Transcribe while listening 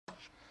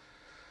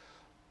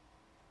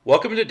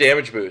Welcome to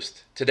Damage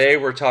Boost. Today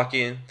we're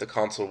talking the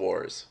console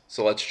wars,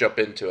 so let's jump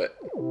into it.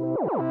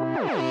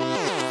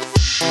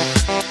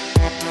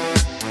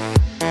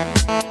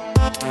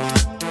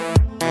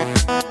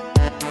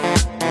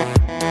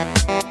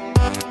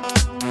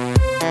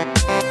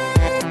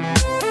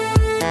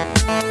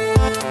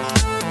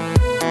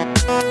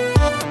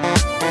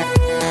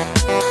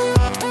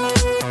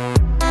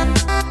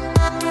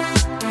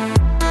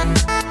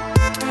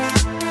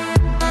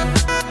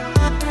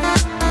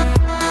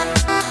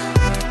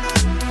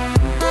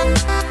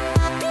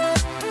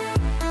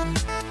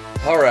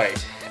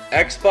 Alright,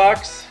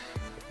 Xbox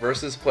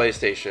versus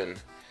PlayStation.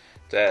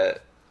 To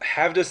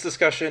have this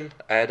discussion,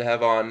 I had to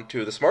have on two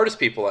of the smartest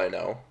people I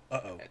know.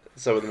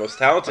 Some of the most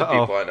talented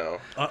people I know.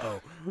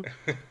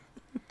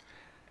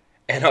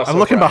 And also I'm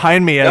looking Brian.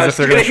 behind me as if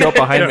they're going to show up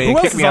behind me Who and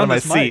else kick is me out on of my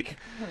this seat. mic?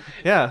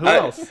 Yeah, who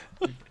else?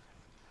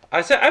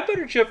 I said I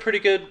bettered you up pretty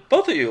good,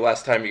 both of you,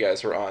 last time you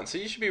guys were on, so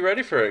you should be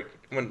ready for it.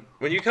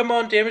 When you come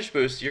on Damage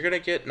Boost, you're going to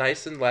get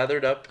nice and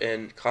lathered up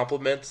and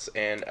compliments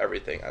and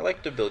everything. I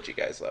like to build you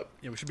guys up.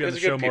 Yeah, we should be on You the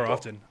guys are show good more people.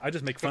 often. I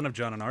just make fun of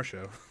John on our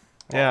show.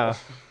 Yeah.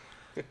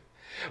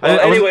 Well,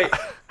 anyway,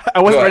 I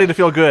wasn't go ready ahead. to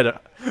feel good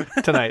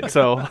tonight,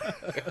 so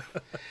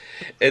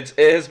it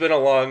has been a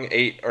long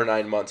 8 or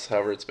 9 months,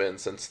 however it's been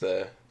since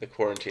the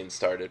quarantine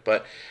started.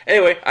 But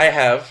anyway, I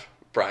have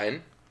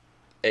Brian,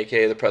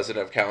 a.k.a. the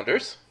president of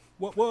Calendars,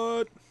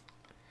 What?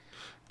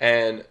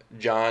 and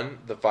John,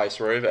 the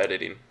viceroy of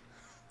editing.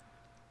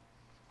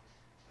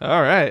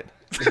 all right.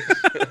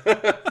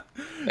 There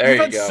You've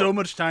you had go. so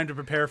much time to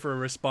prepare for a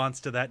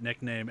response to that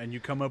nickname, and you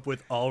come up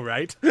with "all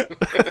right."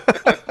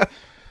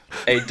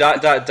 A ...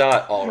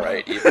 all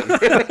right, even.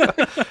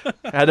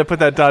 I had to put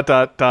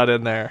that ...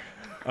 in there.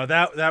 Oh,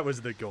 that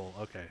was the goal.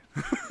 Okay.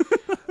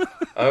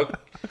 Okay.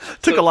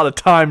 Took a lot of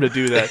time to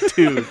do that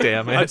too.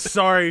 Damn I'm it!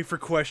 sorry for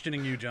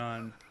questioning you,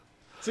 John.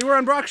 See, we're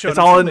on Brock show. It's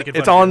and I'm all still in. making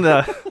It's fun all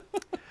of in you.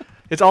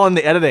 it's all in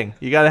the editing.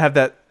 You got to have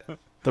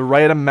the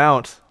right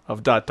amount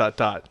of ...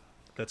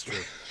 That's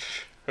true.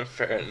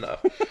 Fair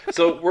enough.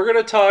 So we're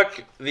going to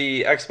talk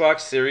the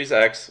Xbox Series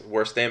X,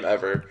 worst name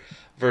ever,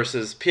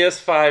 versus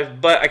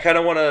PS5. But I kind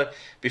of want to,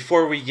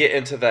 before we get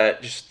into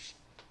that, just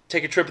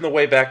take a trip in the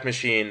Wayback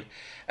Machine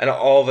and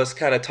all of us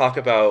kind of talk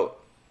about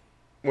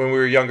when we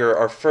were younger,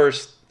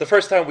 the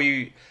first time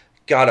we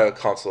got a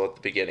console at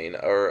the beginning,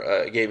 or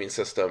a gaming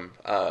system,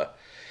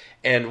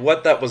 and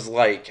what that was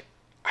like.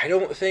 I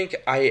don't think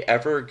I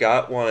ever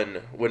got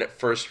one when it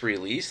first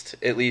released,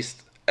 at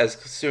least as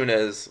soon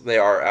as they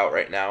are out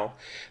right now.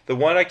 The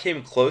one I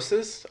came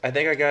closest, I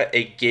think I got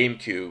a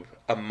GameCube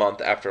a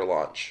month after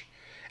launch.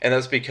 And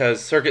that's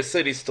because Circuit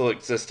City still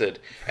existed,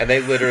 and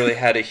they literally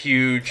had a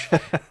huge,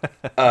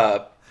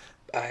 I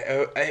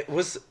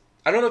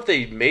don't know if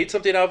they made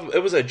something out of them.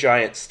 It was a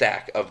giant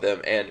stack of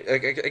them, and I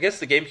guess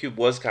the GameCube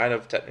was kind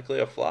of technically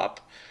a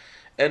flop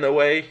in a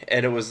way,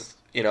 and it was,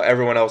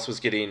 everyone else was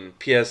getting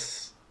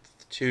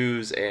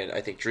PS2s, and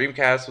I think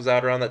Dreamcast was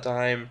out around that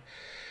time.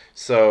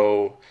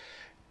 So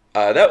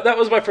that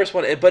was my first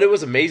one, but it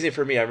was amazing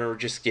for me. I remember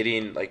just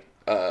getting like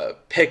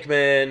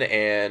Pikmin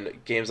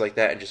and games like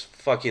that and just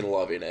fucking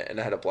loving it, and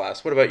I had a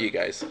blast. What about you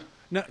guys?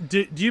 Now,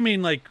 do you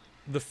mean like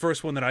the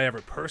first one that I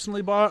ever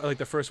personally bought, or like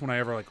the first one I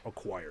ever like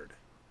acquired?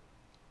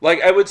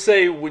 Like, I would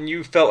say when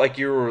you felt like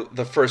you were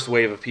the first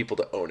wave of people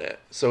to own it.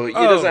 So it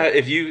doesn't have,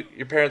 if your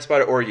parents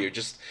bought it or you,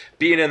 just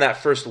being in that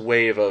first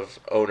wave of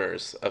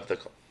owners of the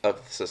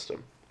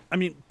system. I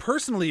mean,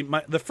 personally,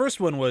 the first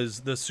one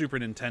was the Super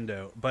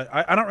Nintendo, but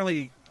I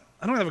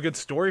don't have a good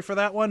story for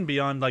that one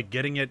beyond like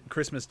getting it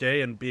Christmas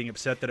Day and being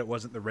upset that it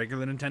wasn't the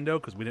regular Nintendo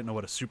because we didn't know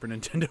what a Super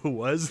Nintendo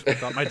was. I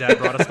thought my dad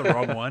brought us the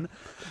wrong one.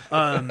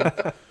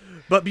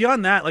 But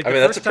beyond that, like,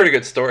 that's a pretty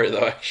good story,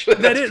 though. Actually,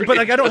 that is. But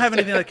like, I don't have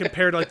anything like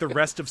compared to like the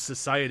rest of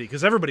society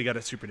because everybody got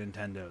a Super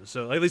Nintendo.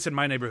 So at least in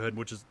my neighborhood,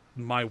 which is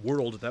my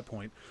world at that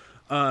point.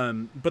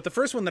 But the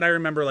first one that I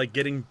remember like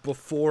getting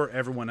before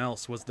everyone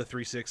else was the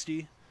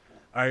 360.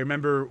 I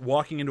remember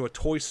walking into a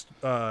Toys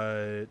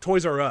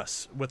R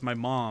Us with my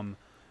mom,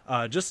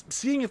 just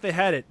seeing if they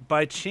had it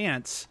by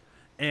chance,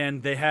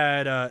 and they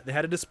had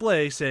a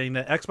display saying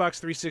that Xbox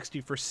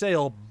 360 for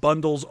sale,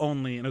 bundles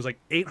only, and it was like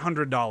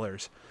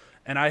 $800,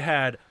 and I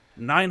had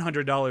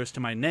 $900 to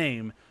my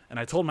name, and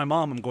I told my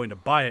mom I'm going to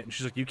buy it, and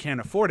she's like, "You can't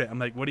afford it." I'm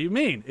like, "What do you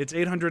mean? It's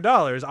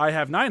 $800. I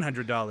have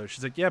 $900."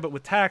 She's like, "Yeah, but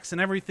with tax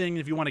and everything,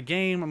 if you want a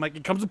game," I'm like,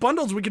 "It comes with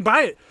bundles. We can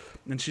buy it."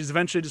 And she's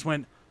eventually just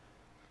went,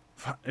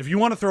 "If you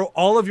want to throw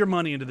all of your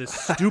money into this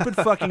stupid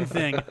fucking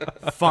thing,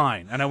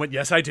 fine." And I went,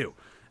 "Yes, I do."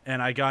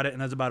 And I got it, and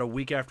that was about a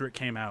week after it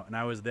came out. And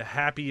I was the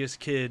happiest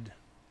kid,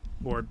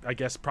 or I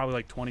guess probably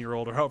like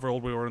 20-year-old, or however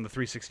old we were when the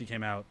 360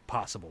 came out,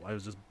 possible. I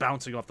was just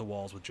bouncing off the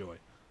walls with joy.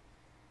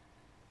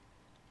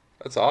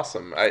 That's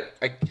awesome. I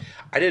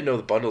didn't know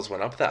the bundles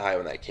went up that high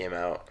when that came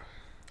out.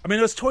 I mean,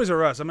 it was Toys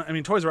R Us. I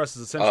mean, Toys R Us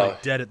is essentially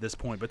dead at this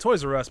point. But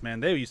Toys R Us, man,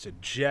 they used to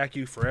jack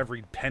you for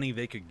every penny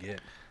they could get.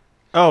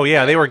 Oh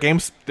yeah, they were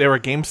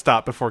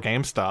GameStop before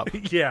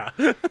GameStop. Yeah.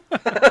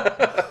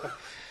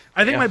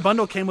 I think Yeah. my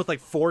bundle came with like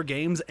 4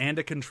 games and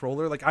a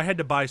controller. Like I had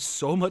to buy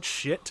so much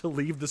shit to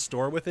leave the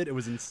store with it. It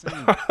was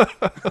insane.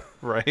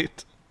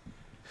 Right.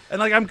 And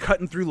like I'm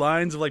cutting through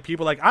lines of like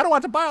people like, I don't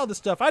want to buy all this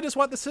stuff. I just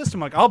want the system.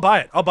 Like I'll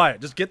buy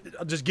it. Just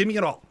give me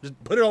it all.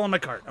 Just put it all in my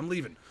cart. I'm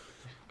leaving.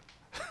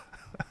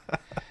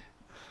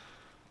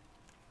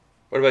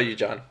 What about you,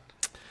 John?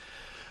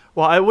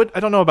 Well, I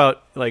don't know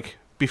about like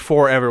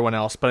before everyone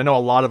else, but I know a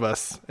lot of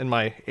us in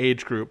my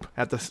age group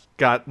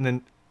got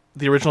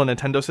the original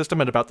Nintendo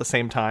system at about the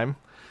same time,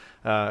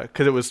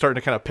 because it was starting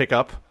to kind of pick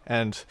up,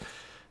 and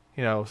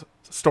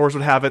stores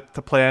would have it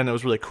to play, and it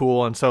was really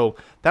cool. And so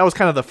that was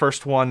kind of the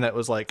first one that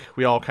was like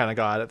we all kind of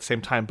got at the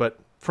same time. But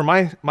for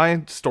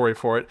my story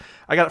for it,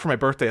 I got it for my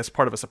birthday as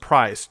part of a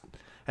surprise,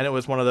 and it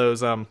was one of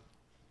those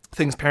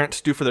things parents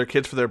do for their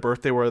kids for their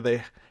birthday, where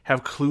they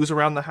have clues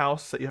around the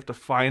house that you have to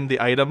find the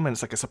item, and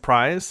it's like a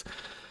surprise.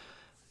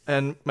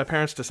 And my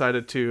parents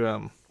decided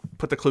to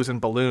put the clues in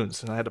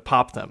balloons, and I had to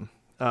pop them.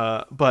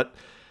 But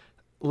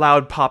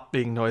loud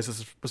popping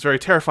noises was very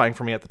terrifying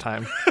for me at the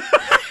time.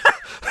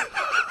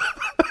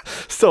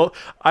 So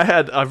I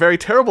had a very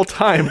terrible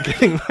time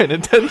getting my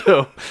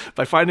Nintendo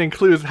by finding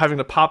clues and having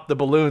to pop the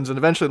balloons. And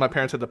eventually my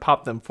parents had to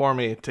pop them for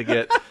me to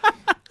get...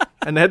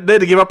 And they had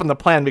to give up on the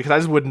plan because I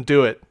just wouldn't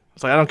do it.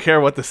 It's like, I don't care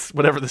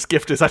whatever this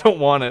gift is. I don't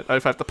want it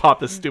if I have to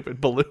pop this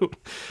stupid balloon.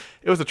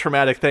 It was a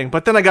traumatic thing.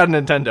 But then I got a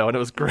Nintendo, and it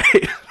was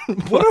great.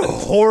 What a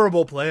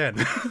horrible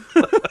plan.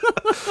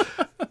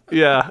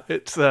 Yeah,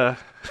 it's now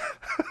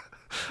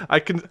I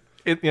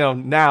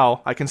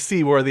can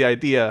see where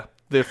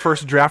the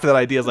first draft of that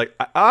idea is like,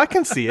 I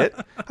can see it.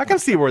 I can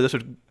see where this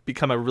would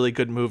become a really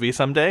good movie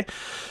someday.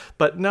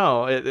 But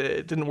no,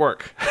 it didn't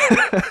work.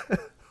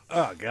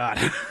 Oh God.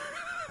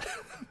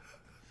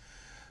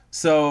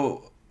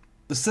 So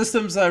the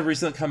systems that have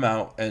recently come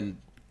out, and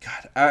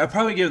God, I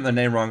probably give the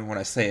name wrong when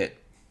I say it.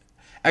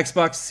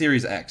 Xbox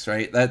Series X,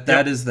 right?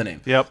 That is the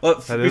name. Yep. Well,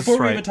 that is before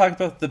we right. even talk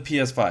about the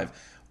PS5,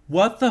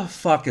 what the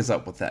fuck is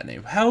up with that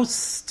name? How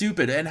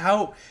stupid, and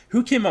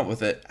who came up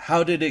with it?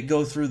 How did it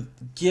go through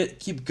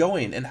keep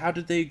going, and how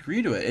did they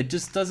agree to it? It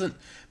just doesn't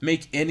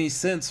make any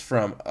sense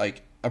from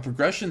like a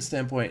progression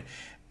standpoint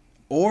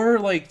or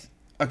like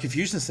a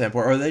confusion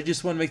standpoint, or they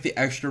just want to make the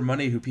extra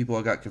money who people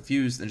got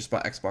confused and just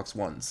bought Xbox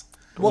Ones.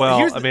 Well,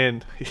 here's I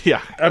mean,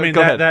 yeah. I mean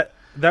Go ahead.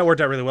 that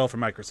worked out really well for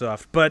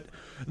Microsoft. But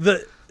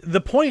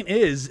the point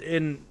is,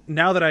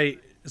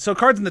 so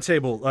cards on the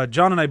table.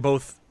 John and I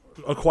both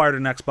acquired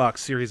an Xbox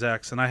Series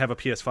X, and I have a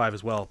PS5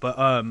 as well. But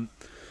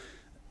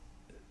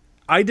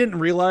I didn't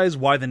realize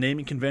why the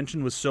naming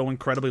convention was so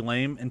incredibly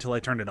lame until I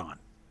turned it on.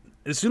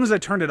 As soon as I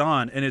turned it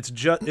on, and it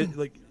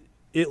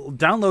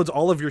downloads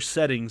all of your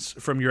settings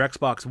from your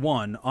Xbox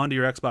One onto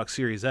your Xbox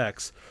Series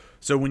X.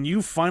 So when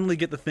you finally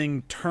get the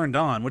thing turned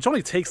on, which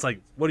only takes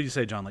like, what did you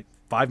say, John? Like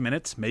 5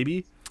 minutes,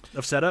 maybe,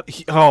 of setup?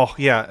 Oh,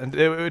 yeah. And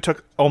it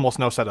took almost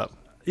no setup.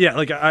 Yeah,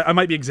 like I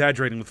might be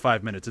exaggerating with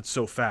 5 minutes. It's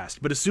so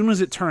fast. But as soon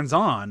as it turns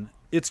on,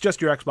 it's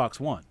just your Xbox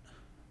One.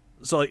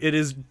 So like, it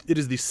is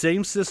the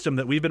same system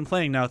that we've been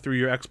playing now through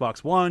your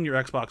Xbox One, your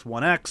Xbox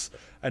One X,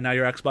 and now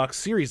your Xbox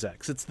Series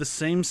X. It's the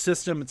same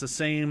system. It's the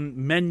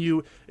same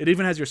menu. It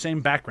even has your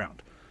same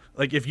background.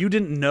 Like, if you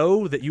didn't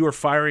know that you were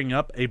firing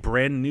up a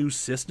brand new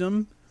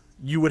system,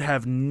 you would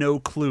have no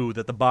clue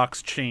that the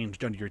box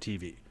changed under your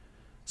TV.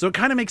 So it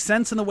kind of makes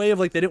sense in the way of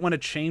like they didn't want to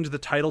change the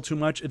title too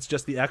much. It's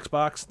just the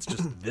Xbox. It's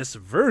just this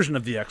version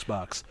of the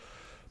Xbox.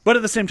 But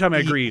at the same time, I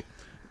agree.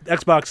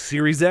 Xbox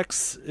Series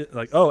X,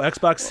 like, oh,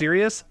 Xbox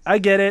Series? I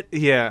get it.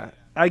 Yeah.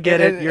 I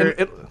get it.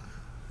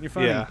 You're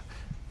fine. Yeah.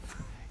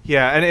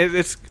 Yeah, and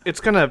it's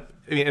gonna.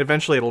 I mean,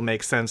 eventually it'll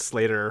make sense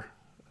later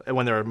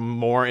when there are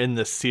more in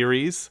the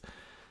series.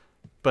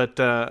 But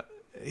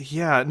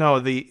yeah, no,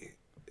 the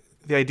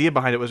idea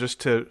behind it was just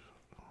to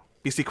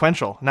be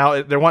sequential.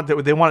 Now they want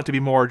it to be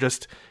more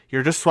just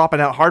you're just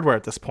swapping out hardware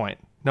at this point.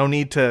 No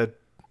need to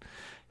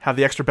have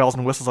the extra bells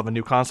and whistles of a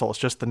new console. It's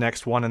just the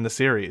next one in the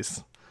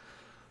series.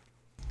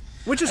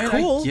 Which is And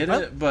cool. I get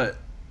it, but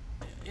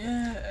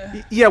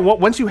yeah. Yeah,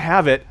 once you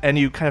have it and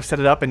you kind of set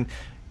it up and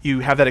you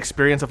have that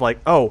experience of like,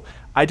 oh,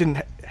 I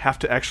didn't have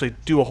to actually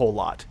do a whole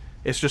lot.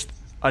 It's just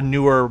a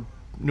newer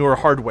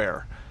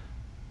hardware,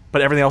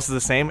 but everything else is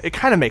the same. It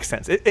kind of makes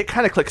sense. It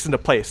kind of clicks into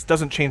place.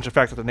 Doesn't change the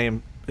fact that the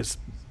name is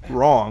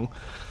wrong.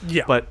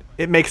 Yeah. But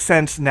it makes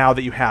sense now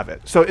that you have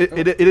it. So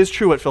it is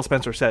true what Phil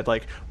Spencer said.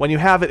 Like, when you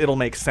have it, it'll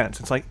make sense.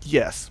 It's like,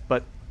 yes,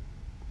 but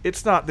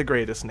it's not the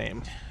greatest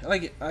name.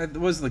 Like,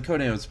 was the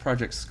codename was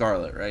Project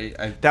Scarlet, right?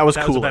 That was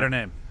That cooler. was a better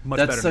name. Much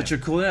That's better such name.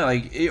 a cool name.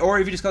 Like, or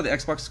if you just call it the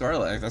Xbox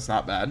Scarlet, like, that's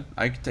not bad.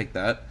 I could take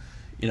that.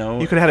 You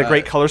know, You could have had a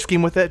great color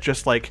scheme with it,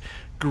 just like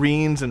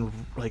greens and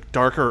like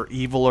darker,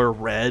 eviler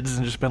reds,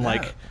 and just been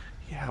like,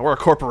 yeah, we're a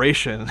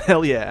corporation.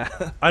 Hell yeah.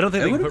 I don't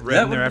think That they can would've- put red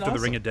that in there would've after been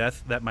the Ring awesome. of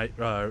Death.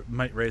 That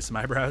might raise some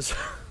eyebrows.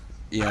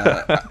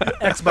 Yeah,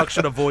 Xbox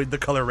should avoid the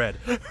color red.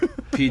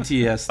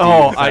 PTSD.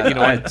 Oh, I you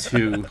know what? had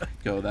to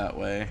go that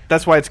way.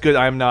 That's why it's good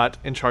I'm not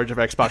in charge of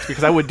Xbox,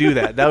 because I would do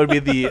that. That would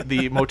be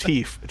the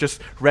motif. Just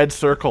red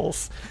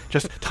circles.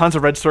 Just tons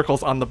of red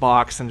circles on the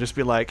box and just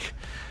be like,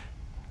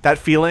 that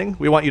feeling.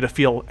 We want you to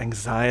feel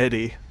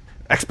anxiety.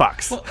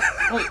 Xbox.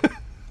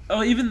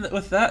 Well, even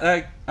with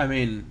that, I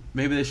mean,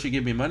 maybe they should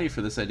give me money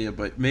for this idea,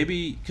 but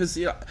maybe because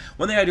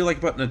one thing I do like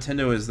about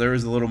Nintendo is there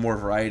is a little more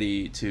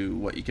variety to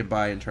what you can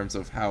buy in terms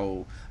of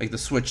how like the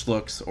Switch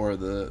looks or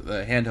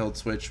the handheld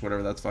Switch,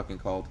 whatever that's fucking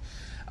called.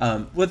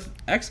 With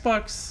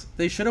Xbox,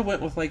 they should have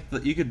went with like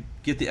you could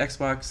get the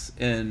Xbox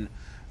in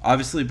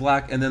obviously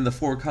black and then the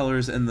 4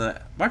 colors and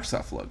the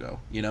Microsoft logo.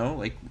 You know,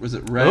 like was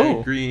it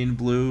red, green,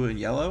 blue, and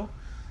yellow?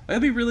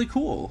 That'd be really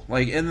cool.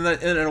 Like, and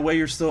in a way,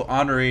 you're still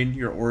honoring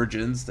your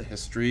origins, the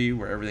history,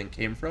 where everything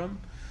came from.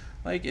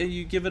 Like, and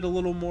you give it a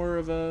little more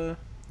of a,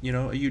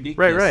 a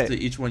uniqueness to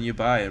each one you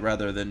buy,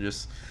 rather than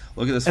just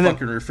look at this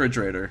fucking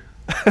refrigerator.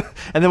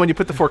 And then when you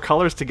put the 4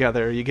 colors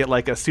together, you get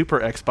like a super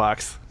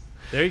Xbox.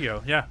 There you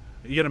go. Yeah,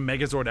 you get a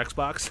Megazord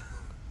Xbox.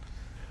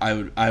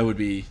 That would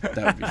be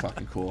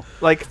fucking cool.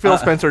 Like Phil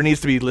Spencer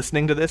needs to be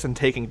listening to this and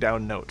taking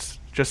down notes.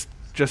 Just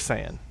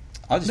saying.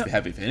 I'll just be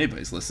happy if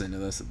anybody's listening to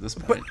this at this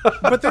point.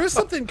 But there is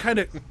something kind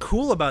of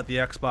cool about the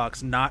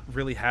Xbox not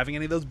really having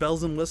any of those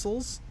bells and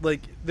whistles.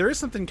 Like, there is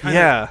something kind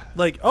of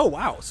like, oh,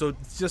 wow. So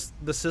it's just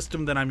the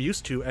system that I'm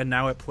used to, and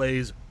now it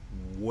plays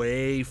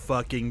way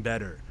fucking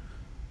better.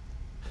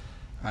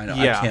 I know.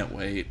 Yeah.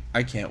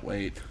 I can't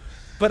wait.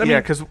 But I mean,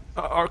 because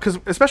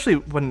especially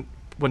when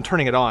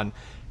turning it on,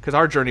 because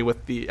our journey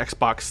with the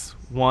Xbox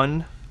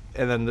One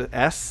and then the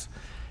S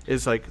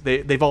is like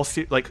they've all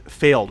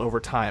failed over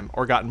time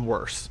or gotten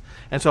worse.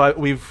 And so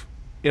we've,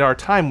 in our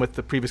time with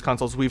the previous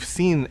consoles, we've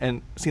seen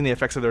the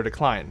effects of their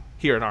decline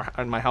here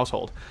in my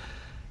household.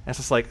 And it's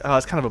just like, oh,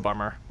 it's kind of a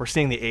bummer. We're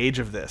seeing the age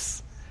of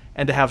this,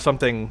 and to have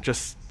something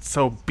just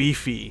so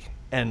beefy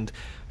and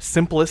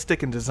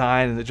simplistic in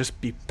design and to just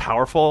be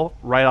powerful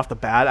right off the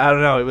bat. I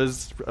don't know. It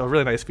was a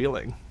really nice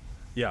feeling.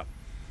 Yeah.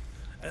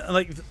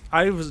 Like,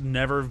 I was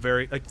never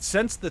very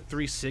since the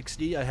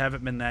 360, I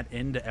haven't been that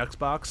into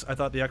Xbox. I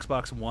thought the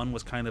Xbox One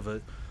was kind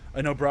of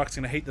I know Brock's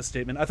going to hate this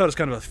statement. I thought it was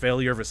kind of a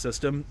failure of a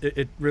system.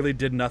 It really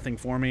did nothing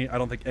for me. I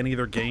don't think any of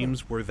their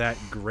games were that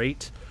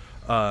great.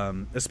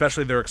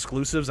 Especially their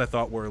exclusives, I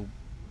thought were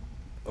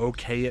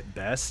okay at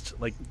best.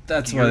 Like,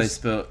 that's why they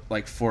spent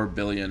like $4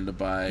 billion to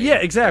buy. Yeah,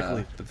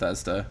 exactly.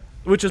 Bethesda.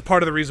 Which is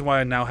part of the reason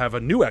why I now have a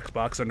new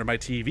Xbox under my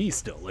TV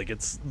still. Like,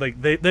 it's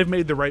like they've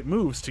made the right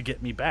moves to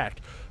get me back.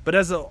 But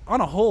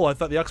on a whole, I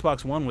thought the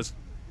Xbox One was,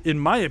 in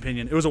my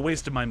opinion, it was a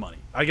waste of my money.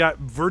 I got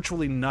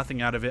virtually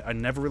nothing out of it. I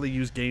never really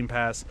used Game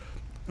Pass.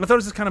 I thought it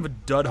was just kind of a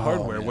dud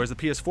hardware, man. Whereas the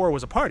PS4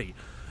 was a party.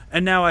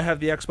 And now I have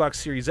the Xbox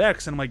Series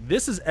X, and I'm like,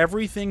 this is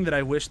everything that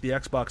I wish the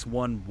Xbox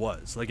One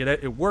was. Like,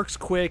 it works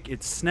quick,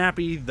 it's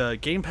snappy, the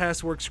Game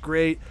Pass works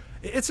great.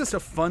 It's just a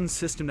fun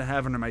system to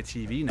have under my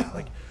TV now.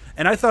 Like,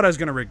 and I thought I was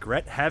going to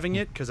regret having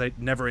it because I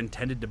never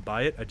intended to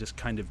buy it. I just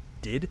kind of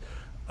did.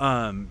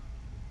 And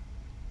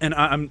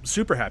I'm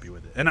super happy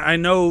with it. And I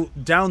know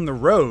down the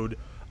road,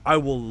 I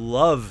will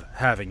love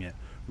having it.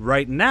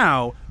 Right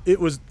now, it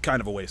was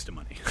kind of a waste of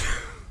money.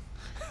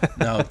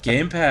 No,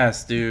 Game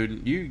Pass,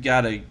 dude. You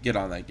got to get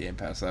on that Game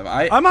Pass.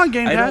 I'm on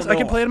Game Pass. I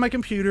can play it on my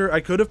computer.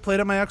 I could have played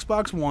it on my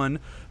Xbox One.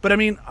 But, I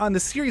mean, on the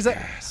Series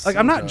X,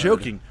 I'm not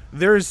joking.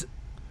 There's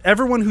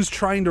everyone who's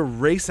trying to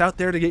race out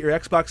there to get your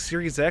Xbox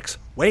Series X.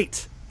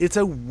 Wait. It's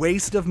a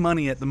waste of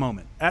money at the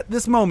moment. At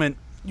this moment,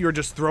 you're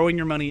just throwing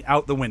your money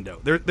out the window.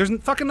 There's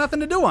fucking nothing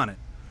to do on it.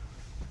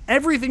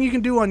 Everything you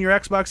can do on your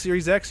Xbox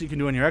Series X, you can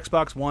do on your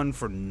Xbox One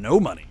for no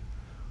money.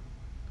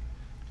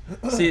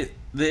 See,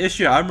 the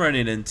issue I'm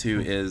running into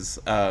is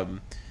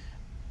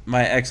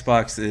my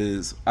Xbox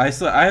is I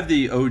have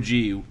the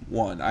OG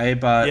one. I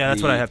bought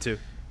that's what I have too.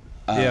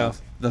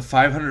 The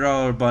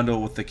 $500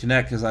 bundle with the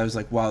Kinect because I was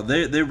like, wow,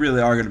 they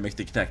really are going to make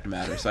the Kinect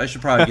matter. So I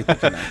should probably get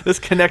the Kinect. This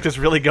Kinect is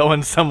really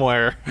going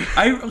somewhere.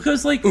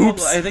 Because like,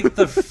 I think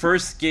the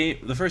first game,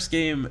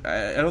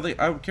 I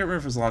can't remember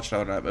if it was launched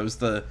out or not, but it was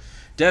the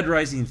Dead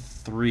Rising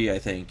 3, I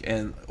think.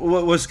 And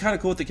what was kind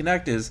of cool with the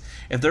Kinect is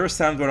if there was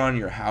sound going on in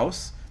your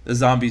house, the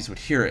zombies would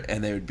hear it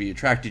and they would be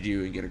attracted to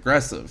you and get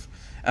aggressive.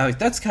 And like,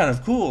 that's kind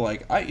of cool.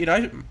 Like,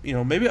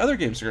 maybe other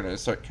games are going to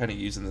start kind of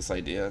using this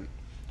idea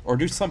or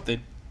do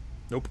something.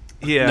 Nope.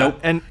 Yeah.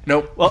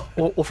 Nope.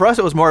 Well, for us,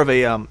 it was more of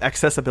a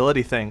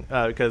accessibility thing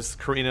because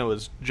Karina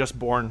was just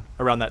born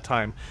around that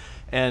time,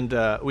 and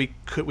we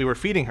were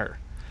feeding her,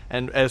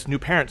 and as new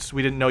parents,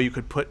 we didn't know you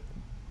could put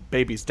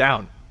babies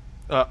down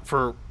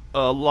for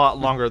a lot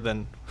longer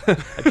than I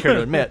care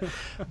to admit,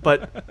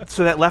 but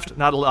so that left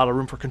not a lot of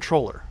room for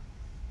controller.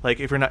 Like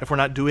if we're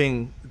not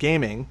doing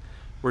gaming,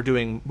 we're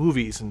doing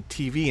movies and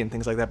TV and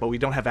things like that, but we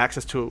don't have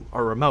access to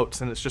our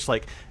remotes, and it's just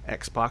like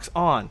Xbox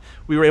on.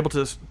 We were able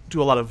to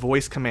do a lot of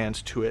voice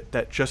commands to it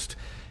that just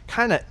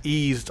kind of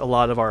eased a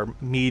lot of our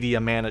media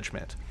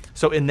management.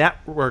 So in that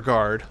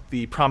regard,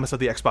 the promise of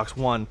the Xbox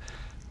One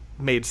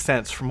made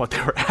sense from what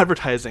they were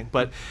advertising,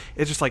 but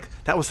it's just like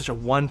that was such a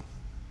one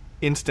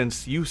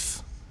instance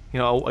use,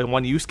 a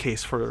one use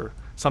case for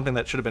something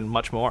that should have been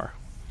much more.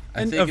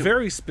 And a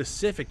very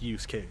specific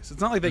use case. It's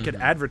not like they could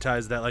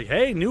advertise that, like,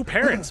 hey, new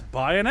parents,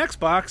 buy an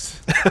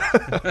Xbox.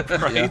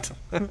 Right.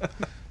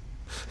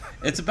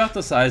 It's about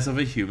the size of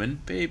a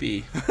human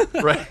baby.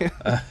 Right.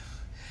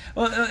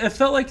 Well, it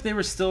felt like they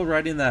were still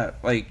riding that,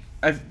 like,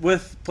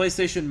 with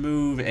PlayStation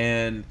Move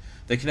and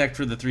the Kinect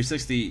for the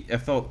 360, it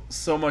felt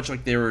so much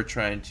like they were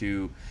trying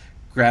to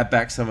grab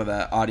back some of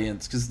that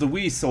audience, because the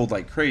Wii sold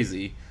like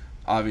crazy,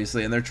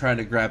 obviously, and they're trying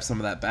to grab some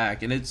of that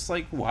back. And it's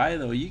like, why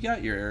though? You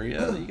got your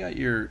area, you got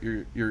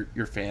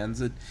your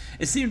fans. It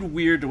seemed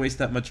weird to waste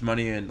that much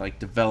money in like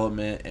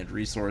development and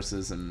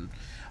resources, and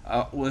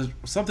was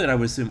something I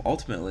would assume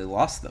ultimately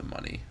lost them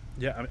money,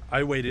 Yeah, I mean,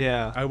 I waited.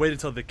 Yeah. I waited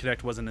till the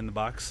Kinect wasn't in the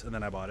box, and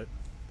then I bought it.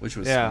 which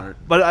was Yeah, smart.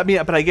 but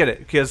I get it,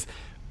 because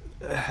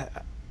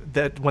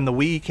that when the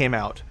Wii came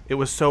out, it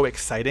was so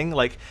exciting.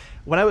 Like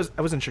when I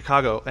was in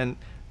Chicago, and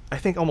I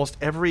think almost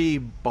every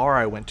bar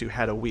I went to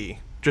had a Wii,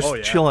 just Oh,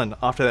 yeah. chilling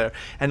off to there.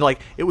 And like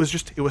it was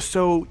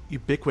so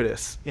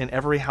ubiquitous in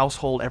every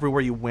household,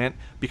 everywhere you went,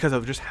 because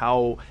of just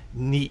how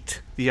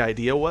neat the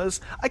idea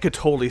was. I could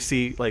totally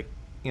see like,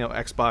 you know,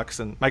 Xbox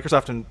and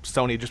Microsoft and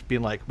Sony just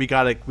being like, we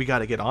gotta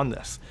get on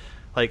this.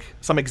 Like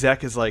some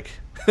exec is like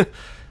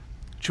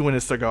chewing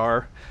his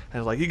cigar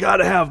and is like, you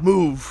gotta have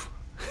Move.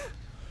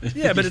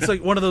 Yeah, but it's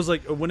like one of those,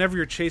 like, whenever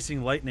you're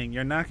chasing lightning,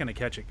 you're not going to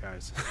catch it,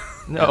 guys.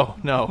 No.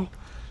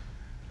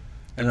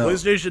 I know.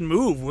 PlayStation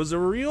Move was a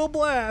real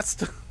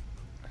blast.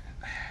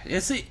 Yeah,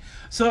 see,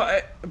 so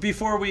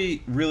before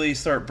we really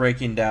start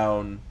breaking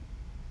down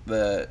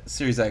the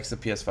Series X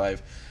and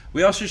PS5,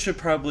 we also should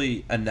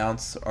probably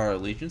announce our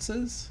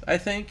allegiances, I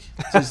think,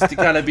 just to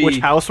kind of be Which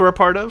house we're a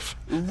part of?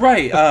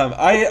 right.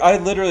 I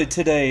literally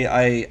today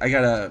I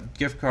got a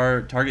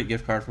Target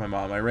gift card for my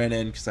mom. I ran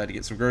in because I had to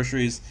get some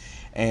groceries,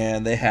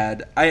 and they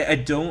had I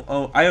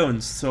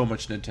own so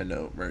much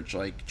Nintendo merch,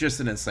 like just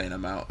an insane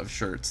amount of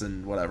shirts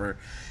and whatever.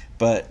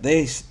 But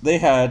they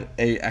had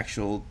a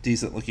actual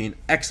decent looking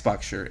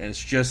Xbox shirt, and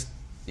it's just,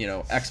 you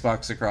know,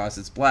 Xbox across.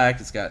 It's black.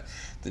 It's got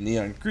the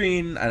neon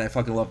green, and I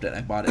fucking loved it. And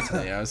I bought it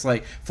today. I was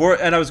like,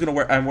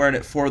 I'm wearing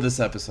it for this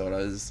episode.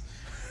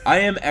 I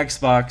am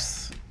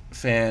Xbox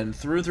fan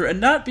through and through,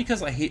 and not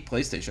because I hate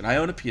PlayStation. I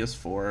own a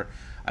PS4,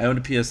 I own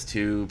a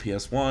PS2,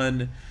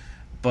 PS1,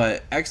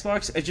 but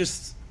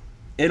Xbox,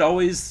 it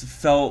always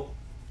felt,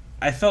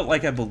 I felt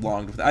like I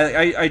belonged with it.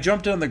 I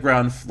jumped on the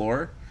ground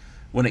floor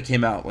when it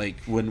came out, like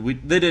when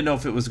they didn't know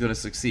if it was going to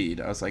succeed.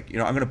 I was like, you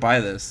know, I'm going to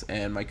buy this,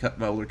 and my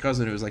older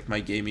cousin, who was like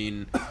my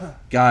gaming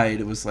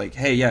guide, was like,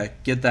 hey, yeah,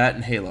 get that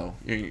and Halo.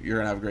 You're going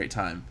to have a great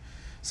time.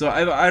 So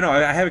I know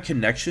I have a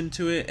connection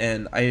to it,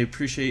 and I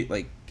appreciate,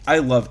 like, I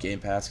love Game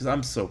Pass because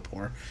I'm so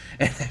poor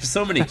and I have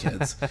so many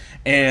kids,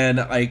 and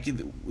like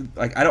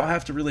I don't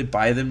have to really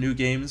buy them new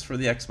games for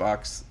the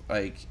Xbox,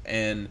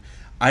 and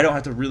I don't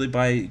have to really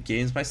buy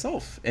games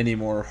myself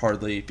anymore,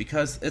 hardly,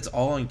 because it's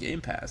all on Game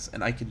Pass,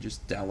 and I can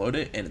just download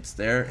it, and it's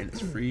there, and it's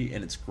free,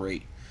 and it's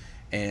great,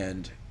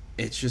 and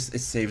it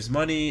saves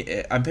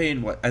money. I'm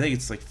paying I think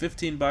it's like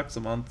 $15 a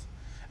month,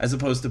 as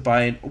opposed to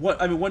buying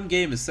one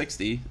game is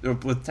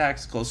 $60 with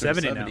tax, closer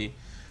to 70. Now.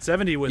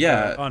 70 with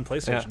Yeah. On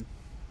PlayStation.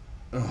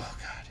 Oh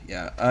god,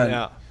 yeah.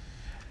 Yeah.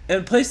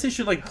 And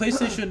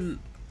PlayStation,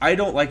 I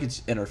don't like its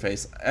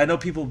interface. I know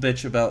people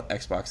bitch about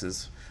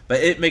Xboxes,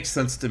 but it makes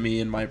sense to me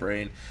in my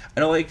brain.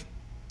 I don't like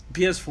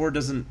PS4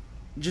 doesn't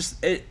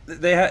just it.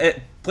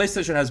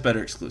 PlayStation has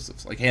better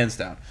exclusives, like hands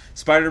down.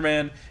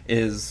 Spider-Man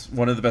is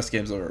one of the best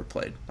games I've ever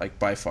played, like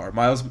by far.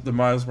 The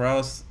Miles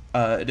Morales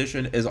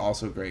edition is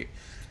also great.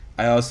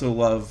 I also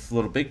love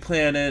Little Big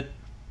Planet.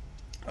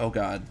 Oh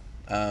god,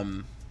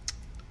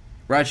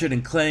 Ratchet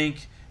and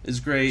Clank is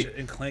great.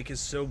 And Clank is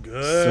so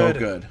good. So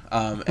good.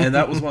 And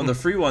that was one of the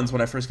free ones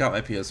when I first got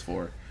my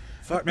PS4.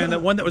 Fuck, man,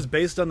 that one that was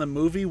based on the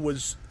movie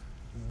was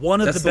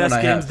one of That's the the one best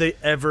I games have. they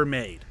ever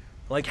made.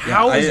 Like,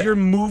 how I- is your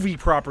movie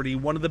property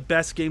one of the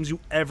best games you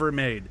ever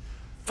made?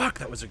 Fuck,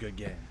 that was a good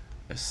game.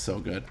 It's so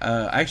good.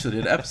 I actually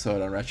did an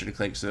episode on Ratchet and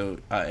Clank, so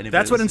anybody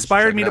That's what listens should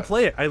inspired check me it to out.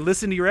 play it. I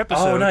listened to your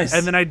episode, Oh, nice.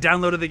 and then I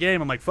downloaded the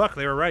game. I'm like, fuck,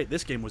 they were right.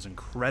 This game was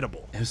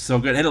incredible. It was so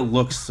good, and it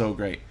looks so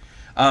great.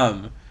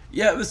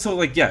 Yeah, so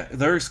like, yeah,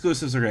 their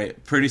exclusives are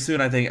great. Pretty soon,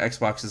 I think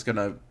Xbox is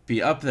gonna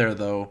be up there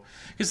though,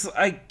 because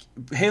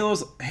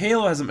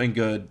Halo hasn't been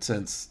good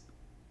since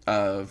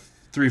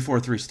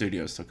 343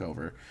 Studios took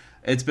over.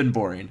 It's been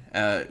boring.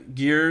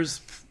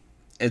 Gears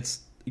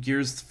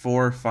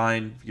 4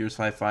 fine, Gears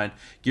 5 fine.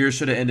 Gears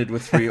should have ended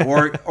with 3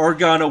 or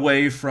gone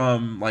away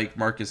from like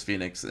Marcus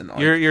Phoenix and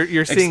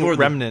You're seeing explore the-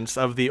 remnants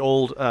of the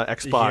old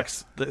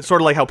Xbox,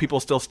 sort of like how people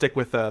still stick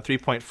with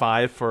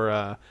 3.5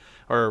 for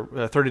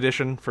or third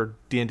edition for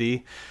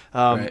D&D,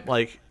 Right.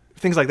 like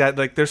things like that.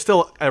 Like there's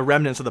still a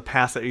remnants of the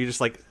past that you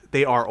just like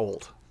they are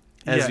old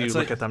as Yeah, you it's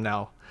look like- at them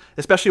now.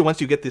 Especially once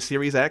you get the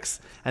Series X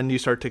and you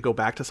start to go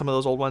back to some of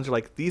those old ones, you're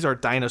like, these are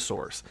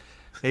dinosaurs.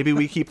 Maybe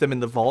we keep them in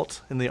the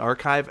vault, in the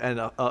archive, and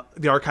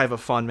the archive of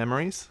fond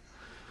memories.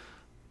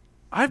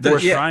 I've been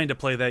Yeah. trying to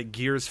play that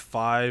Gears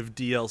 5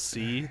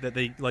 DLC that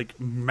they like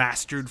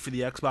mastered for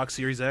the Xbox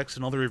Series X,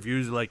 and all the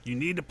reviews are like, you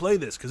need to play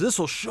this because this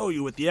will show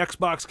you what the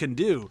Xbox can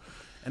do.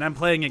 And I'm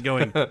playing it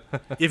going,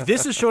 if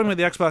this is showing what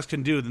the Xbox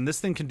can do, then this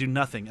thing can do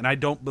nothing. And I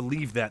don't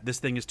believe that. This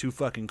thing is too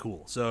fucking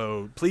cool.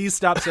 So please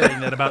stop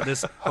saying that about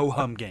this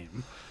ho-hum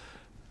game.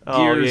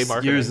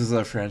 Gears is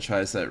a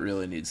franchise that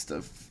really needs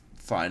to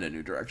find a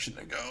new direction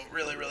to go.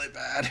 Really, really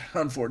bad,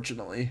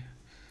 unfortunately.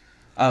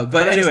 But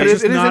anyway, it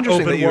is not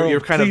interesting open that world. you're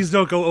kind of... Please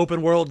don't go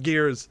open world,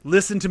 Gears.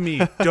 Listen to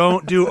me.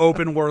 Don't do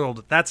open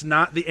world. That's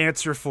not the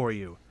answer for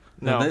you.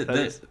 No,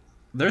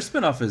 their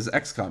spinoff is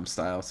XCOM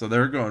style, so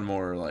they're going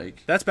more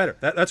like... That's better.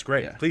 That's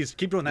great. Yeah. Please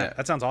keep doing that. Yeah.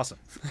 That sounds awesome.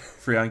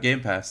 free on Game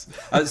Pass.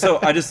 So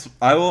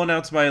I will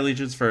announce my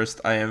allegiance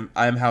first. I am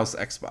House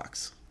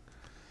Xbox.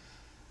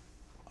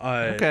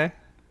 Okay.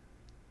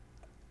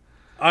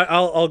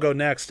 I'll go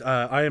next.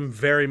 I am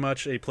very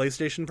much a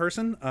PlayStation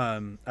person.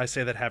 I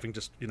say that having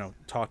just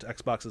talked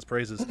Xbox's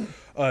praises,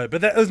 but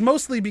that was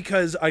mostly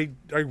because I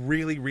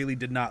really really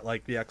did not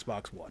like the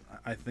Xbox One.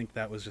 I think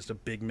that was just a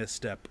big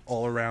misstep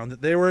all around.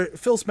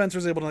 Phil Spencer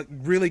was able to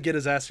really get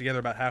his ass together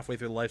about halfway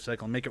through the life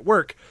cycle and make it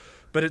work,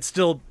 but it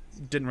still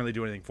didn't really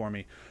do anything for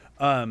me.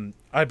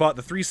 I bought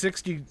the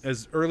 360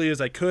 as early as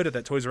I could at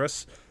that Toys R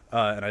Us.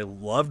 And I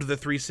loved the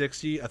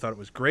 360. I thought it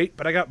was great,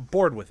 but I got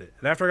bored with it.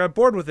 And after I got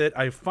bored with it,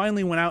 I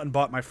finally went out and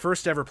bought my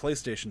first ever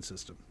PlayStation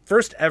system.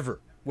 First ever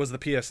was the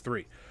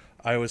PS3.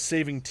 I was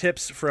saving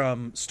tips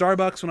from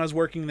Starbucks when I was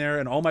working there,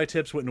 and all my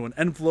tips went into an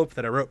envelope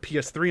that I wrote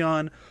PS3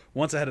 on.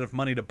 Once I had enough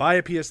money to buy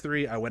a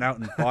PS3, I went out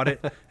and bought it,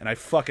 and I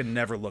fucking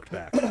never looked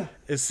back.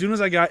 As soon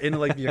as I got into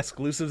the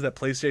exclusives that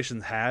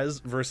PlayStation has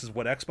versus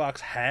what Xbox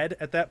had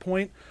at that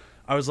point,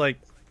 I was like,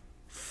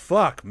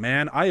 fuck,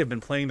 man, I have been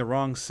playing the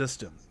wrong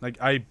system.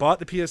 I bought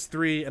the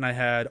PS3 and I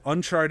had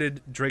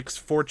Uncharted, Drake's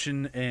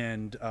Fortune,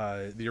 and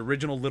the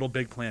original Little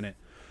Big Planet.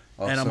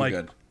 And I'm like,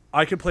 good.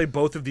 I could play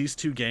both of these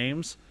two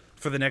games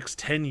for the next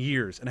 10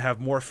 years and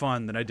have more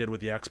fun than I did with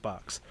the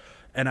Xbox.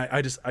 And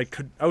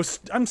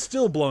I'm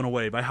still blown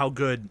away by how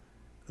good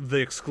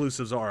the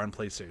exclusives are on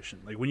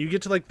PlayStation. When you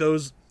get to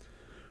those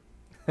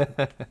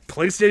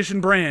PlayStation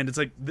brand, it's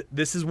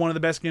this is one of the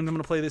best games I'm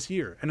going to play this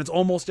year, and it's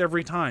almost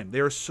every time. They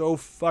are so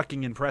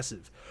fucking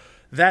impressive.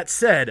 That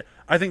said,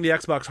 I think the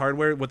Xbox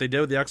hardware, what they did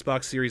with the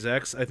Xbox Series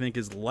X, I think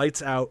is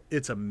lights out.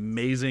 It's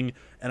amazing,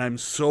 and I'm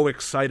so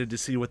excited to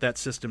see what that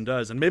system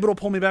does. And maybe it'll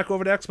pull me back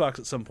over to Xbox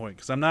at some point,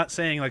 because I'm not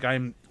saying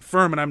I'm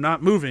firm and I'm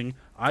not moving.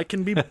 I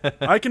can be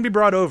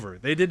brought over.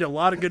 They did a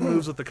lot of good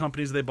moves with the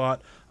companies they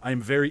bought.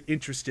 I'm very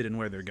interested in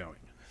where they're going.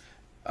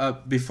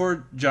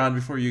 Before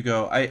you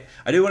go, I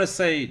do want to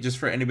say, just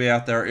for anybody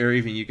out there, or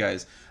even you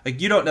guys,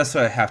 you don't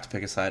necessarily have to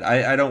pick a side.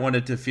 I don't want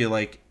it to feel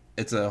like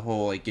it's a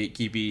whole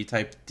gatekeepy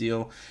type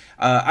deal.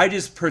 I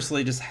just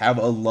personally just have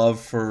a love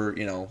for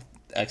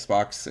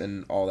Xbox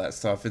and all that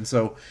stuff, and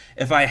so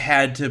if I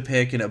had to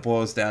pick and it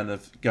boils down to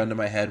gun to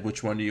my head,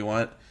 which one do you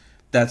want?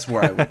 That's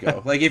where I would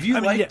go. If you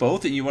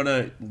both and you want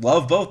to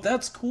love both,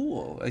 that's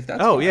cool. That's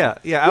fine.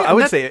 Yeah. I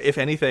would say if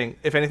anything,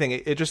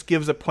 it just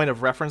gives a point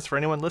of reference for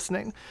anyone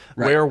listening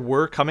where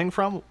we're coming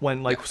from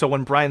when so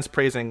when Brian's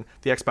praising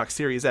the Xbox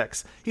Series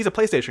X, he's a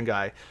PlayStation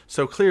guy,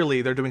 so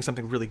clearly they're doing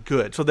something really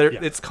good. So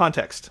it's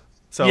context.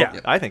 So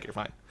I think you're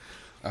fine.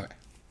 Okay.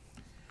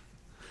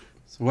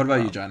 So what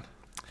about you, John?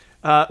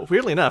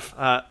 Weirdly enough,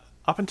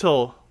 up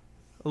until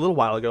a little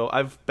while ago,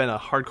 I've been a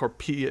hardcore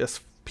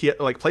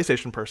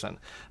PlayStation person,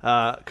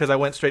 because I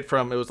went straight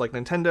from, it was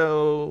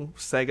Nintendo,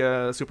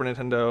 Sega, Super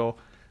Nintendo.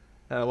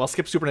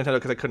 Skip Super Nintendo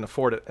because I couldn't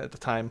afford it at the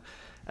time,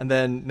 and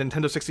then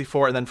Nintendo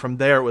 64, and then from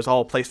there it was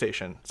all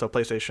PlayStation. So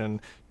PlayStation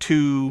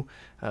 2,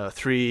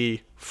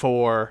 3,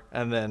 4,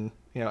 and then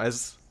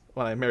as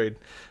when I married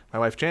my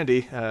wife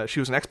Jandy, she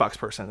was an Xbox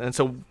person, and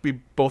so we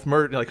both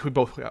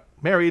got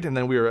married, and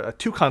then we were a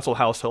 2-console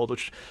household,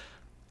 which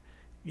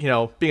being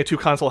a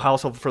 2-console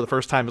household for the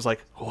first time is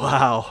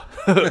wow,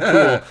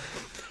 cool.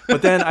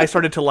 But then I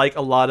started to like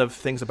a lot of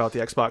things about the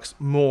Xbox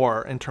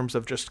more in terms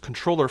of just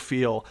controller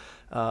feel,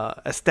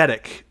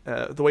 aesthetic,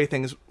 the way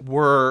things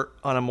were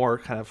on a more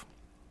kind of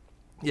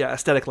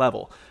aesthetic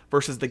level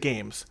versus the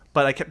games.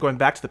 But I kept going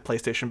back to the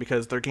PlayStation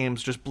because their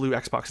games just blew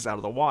Xboxes out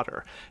of the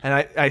water.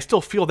 And I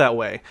still feel that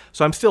way.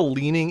 So I'm still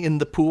leaning in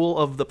the pool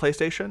of the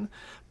PlayStation,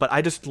 but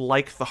I just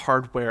like the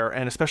hardware,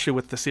 and especially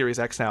with the Series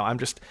X now, I'm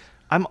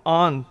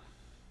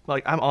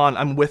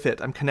with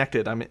it. I'm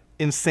connected. I'm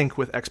in sync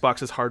with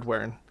Xbox's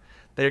hardware, and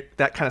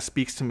that kind of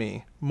speaks to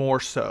me more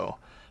so.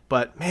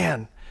 But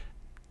man,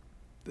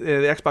 the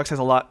Xbox has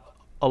a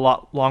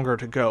lot longer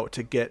to go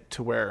to get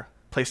to where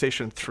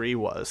PlayStation 3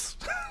 was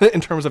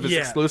in terms of its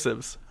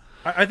exclusives.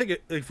 I think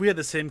if we had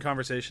the same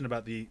conversation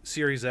about the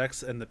Series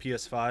X and the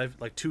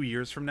PS5 2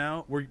 years from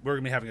now, we're going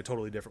to be having a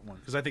totally different one,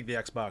 because I think the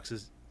Xbox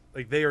is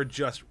they are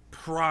just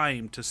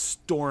primed to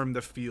storm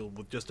the field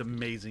with just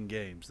amazing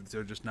games.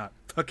 They're just not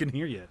fucking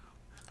here yet.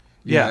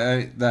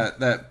 Yeah,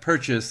 that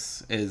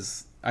purchase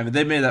is,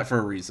 they made that for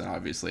a reason,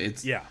 obviously.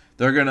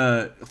 They're going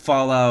to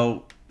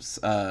Fallout,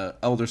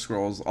 Elder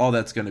Scrolls, all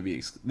that's going to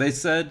be, they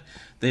said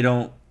they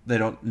don't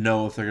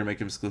know if they're going to make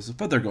them exclusive,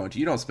 but they're going to.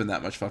 You don't spend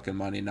that much fucking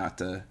money not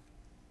to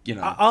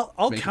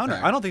I'll make a counter.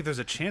 pack. I don't think there's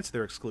a chance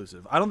they're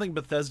exclusive. I don't think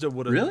Bethesda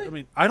would have. Really? I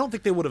mean, I don't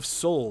think they would have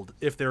sold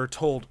if they were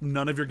told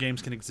none of your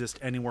games can exist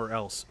anywhere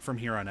else from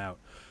here on out.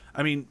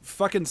 I mean,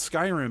 fucking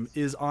Skyrim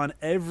is on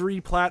every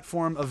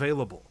platform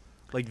available.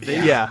 Like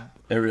they, Yeah.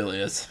 It really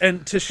is.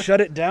 and to shut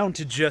it down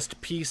to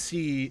just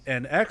PC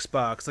and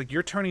Xbox, like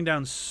you're turning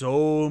down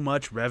so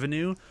much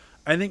revenue.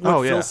 I think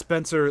what Phil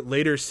Spencer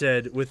later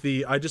said with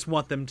I just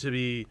want them to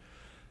be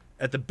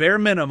at the bare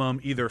minimum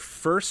either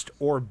first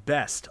or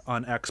best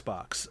on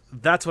Xbox.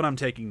 That's what I'm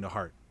taking to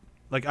heart.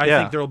 Like I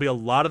think there will be a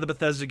lot of the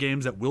Bethesda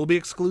games that will be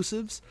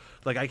exclusives.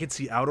 Like I could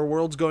see Outer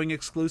Worlds going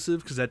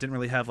exclusive because that didn't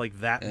really have like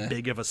that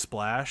big of a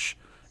splash,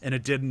 and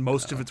it did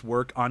most of its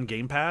work on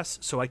Game Pass.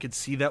 So I could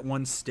see that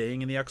one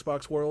staying in the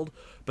Xbox world.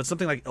 But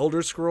something like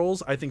Elder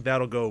Scrolls, I think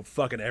that'll go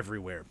fucking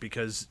everywhere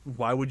because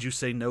why would you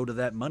say no to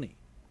that money?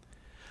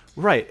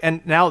 Right,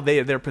 and now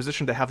they're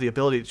positioned to have the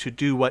ability to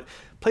do what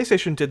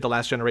PlayStation did the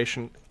last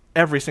generation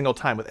every single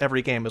time with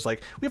every game. Is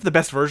like, we have the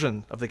best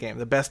version of the game,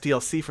 the best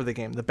DLC for the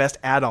game, the best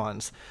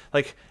add-ons,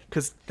 like,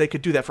 because they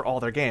could do that for all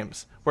their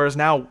games. Whereas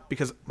now,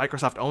 because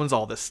Microsoft owns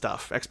all this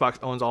stuff, Xbox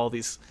owns all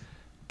these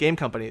game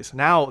companies,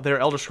 now their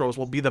Elder Scrolls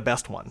will be the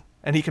best one,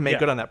 and he can make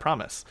good on that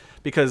promise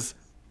because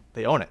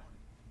they own it.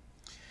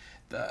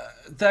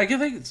 I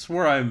think it's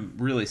where I'm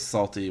really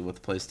salty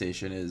with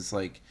PlayStation is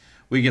like,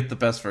 we get the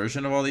best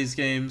version of all these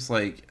games.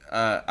 Like,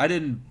 I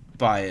didn't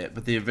buy it,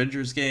 but the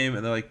Avengers game,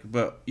 and they're like,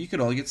 but you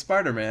could only get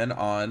Spider-Man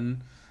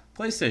on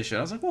PlayStation.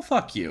 I was like, well,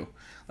 fuck you.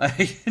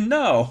 Like,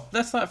 no,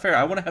 that's not fair.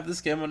 I want to have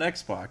this game on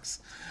Xbox.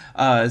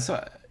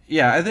 So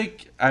yeah, I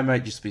think I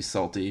might just be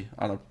salty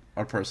on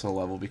a personal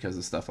level because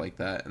of stuff like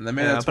that, and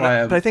maybe that's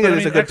why. But I think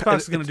it's a good. Xbox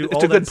is going to do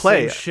all that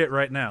same shit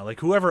right now. Like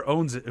whoever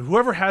owns it,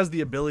 whoever has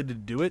the ability to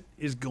do it,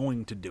 is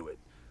going to do it.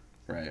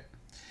 Right.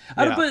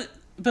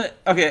 But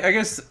okay, I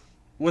guess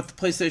with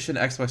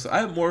PlayStation, Xbox, I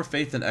have more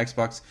faith in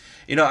Xbox.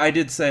 I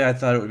did say I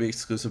thought it would be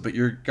exclusive, but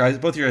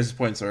both your guys'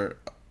 points are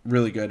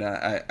really good.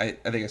 I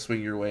think I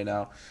swing your way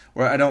now,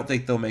 where I don't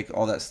think they'll make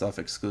all that stuff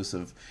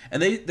exclusive,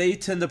 and they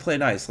tend to play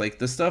nice. Like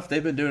the stuff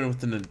they've been doing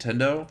with the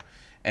Nintendo,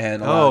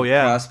 and a lot of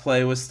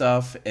cross-play with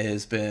stuff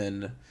has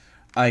been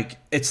like,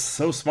 it's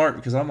so smart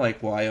because I'm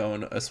like, well, I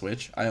own a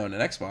Switch, I own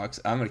an Xbox,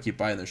 I'm gonna keep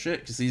buying their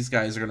shit because these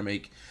guys are gonna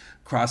make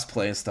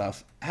cross-play and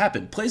stuff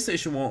happen.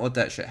 PlayStation won't let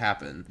that shit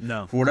happen.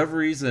 No. For whatever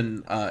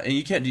reason, and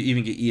you can't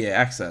even get EA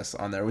access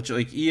on there, which,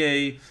 like,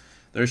 EA,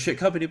 they're a shit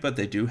company, but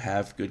they do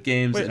have good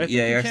games. Wait, and I think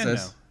EA you can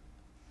access. now.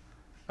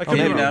 I could be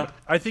maybe wrong. now.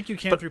 I think you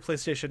can through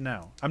PlayStation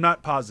Now. I'm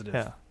not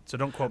positive, so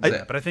don't quote me on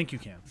that, but I think you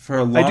can. For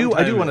a long time,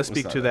 I do want to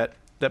speak to that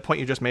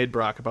point you just made,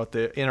 Brock, about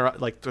the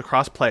the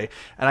cross-play,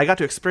 and I got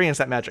to experience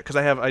that magic because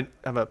I have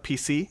a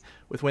PC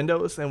with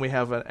Windows, and we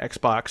have an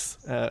Xbox,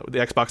 the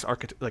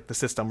Xbox like the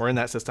system. We're in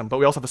that system, but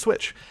we also have a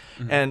Switch.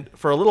 Mm-hmm. And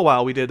for a little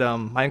while, we did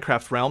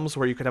Minecraft Realms,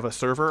 where you could have a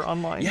server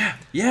online. Yeah,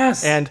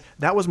 yes. And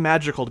that was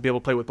magical to be able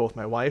to play with both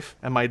my wife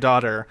and my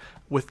daughter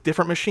with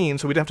different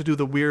machines, so we didn't have to do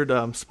the weird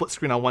split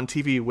screen on one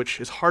TV, which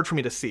is hard for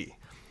me to see.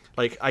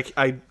 Like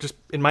I just,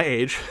 in my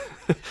age,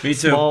 me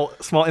too.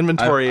 small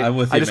inventory. I'm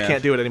with you, I just man.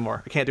 can't do it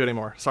anymore. I can't do it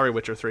anymore. Sorry,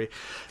 Witcher 3.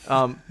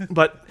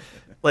 But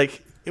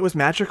like, it was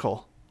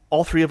magical.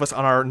 All three of us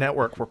on our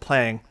network were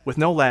playing with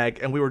no lag,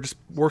 and we were just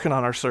working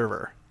on our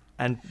server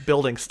and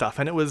building stuff.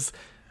 And it was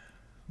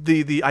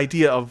the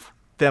idea of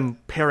them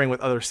pairing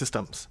with other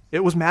systems.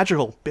 It was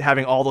magical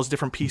having all those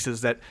different pieces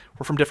that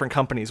were from different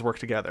companies work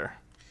together.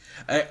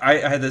 I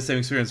had the same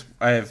experience.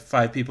 I have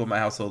 5 people in my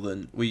household,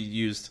 and we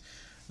used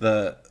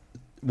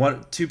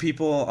two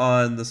people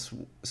on the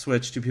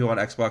Switch, 2 people on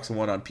Xbox, and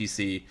 1 on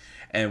PC,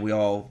 and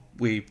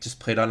we just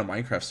played on a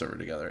Minecraft server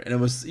together. And it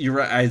was, you're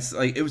right, it's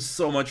like, it was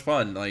so much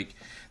fun, like,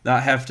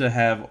 not have to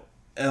have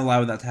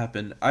allowing that to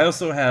happen. I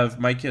also have,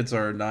 my kids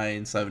are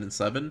 9, 7, and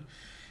 7,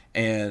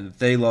 and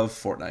they love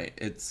Fortnite.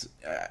 It's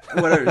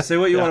whatever. Say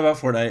what you want about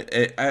Fortnite.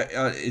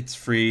 It's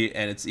free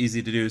and it's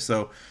easy to do.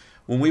 So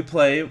when we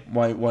play,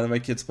 one of my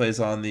kids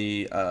plays on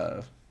the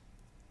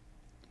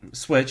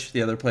Switch,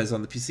 the other plays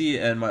on the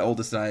PC, and my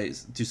oldest and I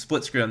do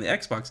split screen on the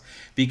Xbox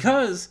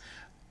because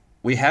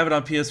we have it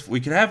on we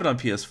can have it on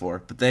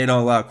PS4, but they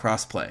don't allow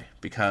crossplay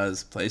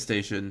because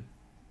PlayStation,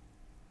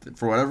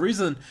 for whatever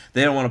reason,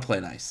 they don't want to play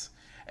nice.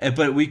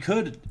 But we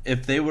could,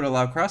 if they would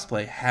allow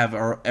crossplay, have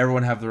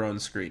everyone have their own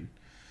screen.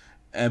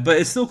 But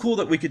it's still cool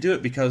that we could do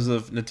it because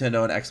of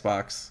Nintendo and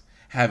Xbox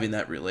having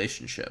that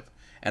relationship.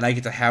 And I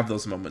get to have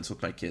those moments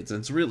with my kids, and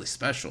it's really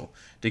special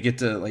to get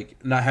to, like,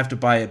 not have to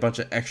buy a bunch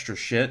of extra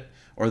shit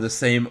or the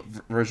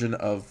same version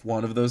of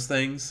one of those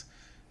things,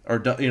 or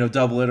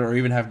double it, or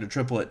even having to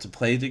triple it to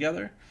play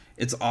together.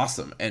 It's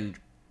awesome. And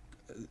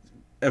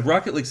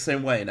Rocket League's the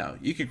same way now.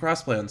 You can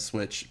crossplay on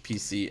Switch,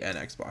 PC, and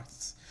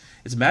Xbox.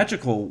 It's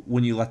magical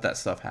when you let that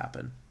stuff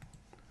happen.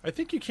 I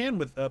think you can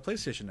with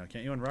PlayStation now,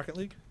 can't you, on Rocket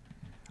League?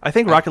 I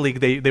think Rocket League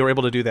they were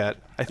able to do that.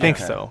 I think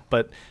Okay. so,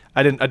 but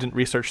I didn't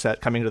research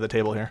that coming to the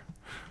table here.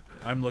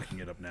 I'm looking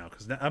it up now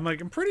because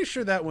I'm pretty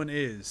sure that one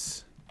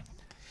is.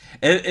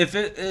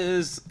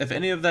 If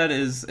any of that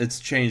is, it's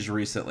changed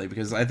recently,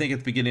 because I think at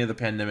the beginning of the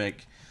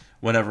pandemic,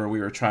 whenever we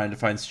were trying to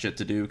find shit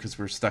to do because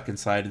we're stuck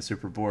inside and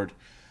super bored.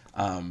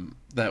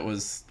 That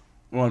was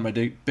one of my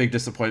big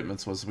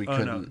disappointments was we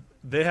couldn't. No.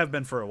 They have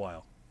been for a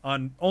while.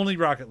 On only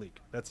Rocket League.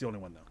 That's the only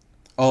one, though.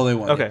 Oh, they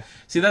won. Okay.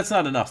 See, that's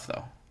not enough,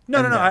 though. No.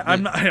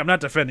 I'm I'm not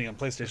defending on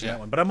PlayStation that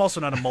one, but I'm also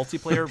not a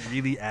multiplayer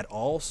really at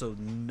all, so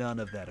none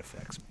of that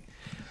affects me.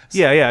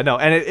 Yeah, no,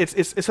 and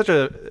it's such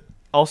a,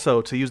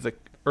 also to use the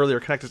earlier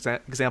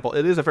Kinect example,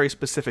 it is a very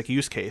specific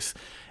use case,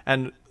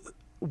 and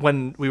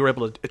when we were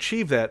able to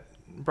achieve that,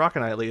 Brock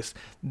and I at least,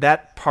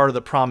 that part of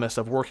the promise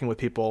of working with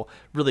people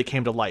really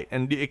came to light,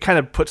 and it kind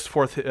of puts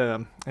forth,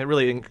 it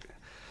really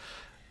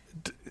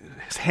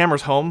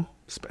hammers home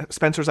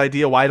Spencer's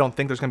idea why I don't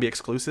think there's going to be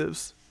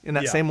exclusives in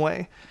that same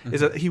way,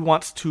 is that he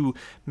wants to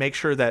make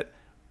sure that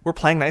we're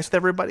playing nice with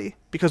everybody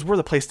because we're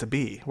the place to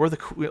be. We're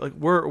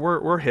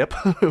we're hip,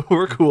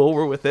 we're cool,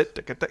 we're with it.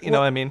 You know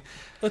what I mean?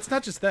 It's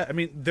not just that. I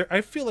mean,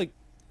 I feel like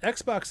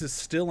Xbox is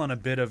still on a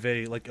bit of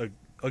a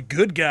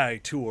good guy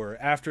tour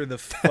after the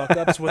fuck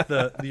ups with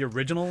the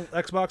original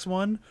Xbox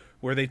One,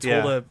 where they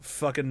told a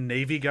fucking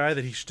Navy guy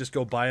that he should just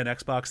go buy an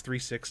Xbox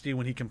 360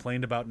 when he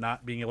complained about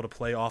not being able to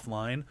play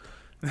offline.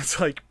 And it's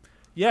like,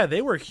 yeah,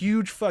 they were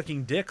huge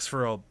fucking dicks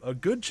for a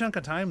good chunk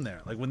of time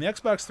there. Like when the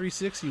Xbox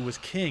 360 was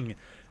king,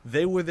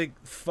 they were the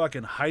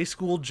fucking high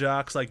school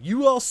jocks. Like,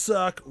 you all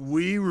suck,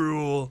 we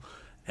rule.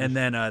 And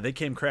then they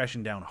came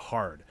crashing down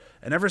hard.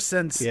 And ever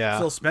since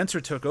Phil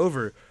Spencer took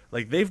over,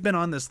 like they've been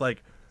on this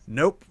like,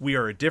 nope, we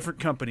are a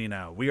different company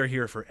now. We are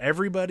here for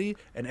everybody,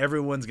 and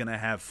everyone's gonna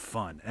have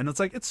fun. And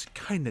it's like, it's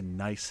kind of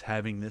nice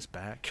having this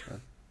back.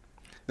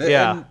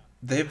 And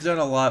they've done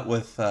a lot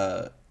with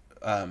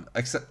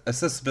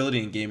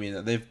accessibility in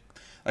gaming. They've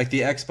like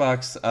the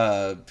Xbox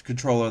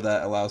controller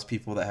that allows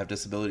people that have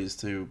disabilities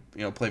to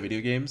play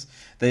video games.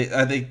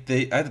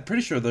 I'm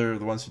pretty sure they're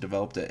the ones who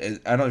developed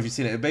it. I don't know if you've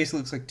seen it. It basically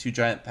looks like two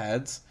giant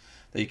pads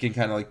that you can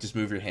kind of like just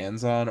move your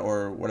hands on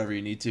or whatever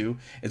you need to.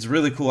 It's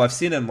really cool. I've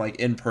seen them like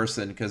in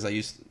person because I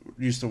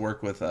used to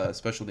work with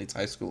special needs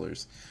high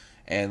schoolers,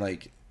 and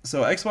like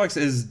so Xbox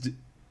is,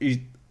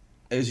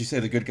 as you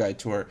say, the good guy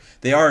tour.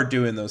 They are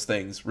doing those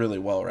things really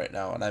well right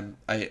now, and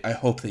I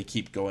hope they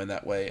keep going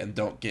that way and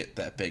don't get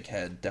that big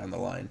head down the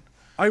line.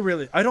 I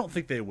don't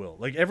think they will.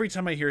 Like every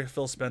time I hear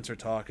Phil Spencer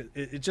talk,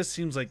 it just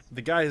seems like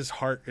the guy's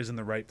heart is in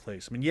the right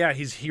place. I mean, yeah,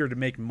 he's here to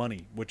make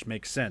money, which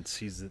makes sense.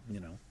 He's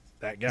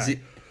that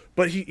guy.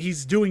 But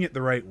he's doing it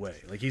the right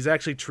way. Like he's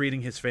actually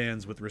treating his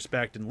fans with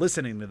respect and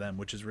listening to them,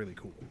 which is really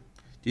cool.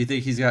 Do you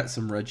think he's got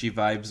some Reggie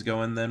vibes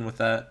going then with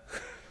that?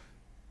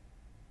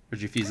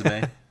 Reggie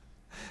Fils-Aimé?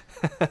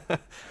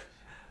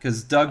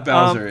 Because Doug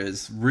Bowser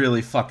is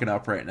really fucking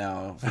up right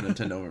now for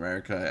Nintendo of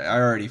America. I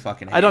already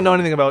fucking hate I don't know him.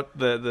 anything about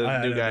the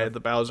new guy, the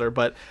Bowser,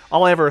 but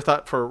all I ever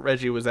thought for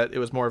Reggie was that it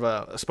was more of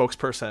a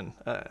spokesperson,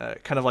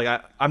 kind of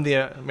like I'm the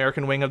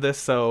American wing of this,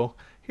 so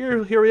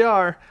here we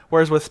are.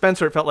 Whereas with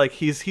Spencer, it felt like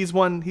he's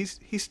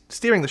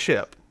steering the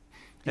ship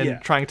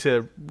and trying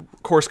to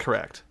course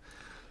correct.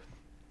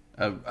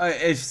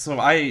 There's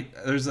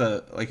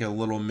a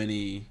little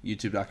mini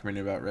YouTube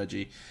documentary about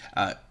Reggie.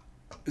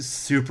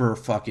 Super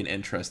fucking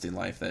interesting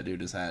life that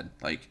dude has had.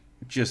 Like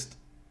just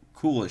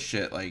cool as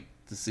shit. Like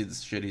to see the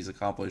shit he's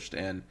accomplished,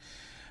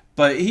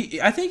 but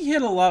I think he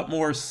had a lot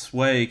more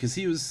sway because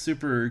he was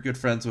super good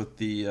friends with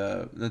the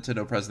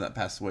Nintendo president that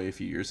passed away a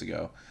few years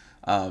ago.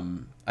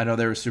 I know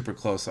they were super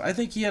close, so I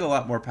think he had a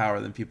lot more power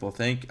than people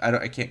think.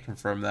 I can't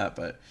confirm that,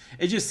 but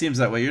it just seems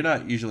that way. You're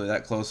not usually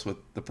that close with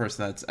the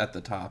person that's at the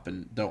top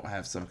and don't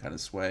have some kind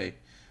of sway,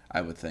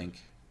 I would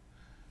think.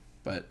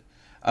 But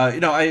I'll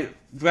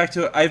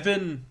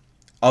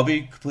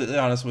be completely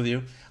honest with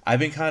you. I've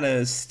been kind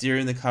of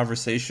steering the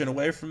conversation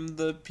away from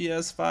the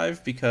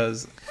PS5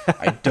 because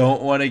I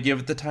don't want to give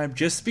it the time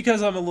just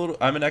because I'm an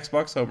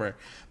Xbox homer,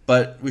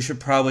 but we should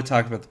probably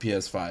talk about the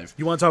PS5.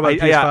 You want to talk about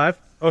the PS5?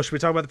 Oh, should we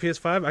talk about the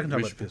PS5? I can talk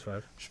about the PS5.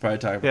 We should probably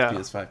talk about the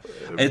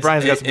PS5.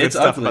 Brian's got some good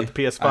stuff ugly, about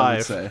the PS5. I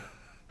would say.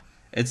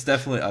 It's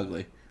definitely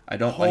ugly. I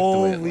don't like the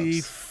way it looks.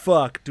 Holy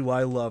fuck, do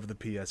I love the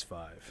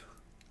PS5.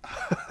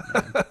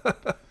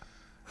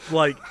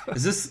 Like,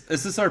 is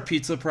this our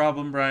pizza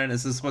problem, Brian?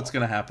 Is this what's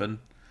gonna happen?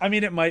 I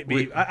mean, it might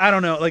be. I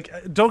don't know. Like,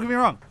 don't get me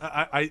wrong.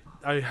 I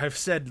have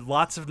said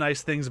lots of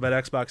nice things about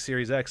Xbox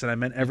Series X, and I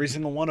meant every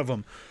single one of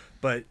them.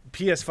 But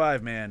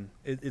PS5, man,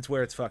 it's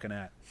where it's fucking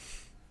at.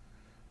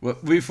 Well,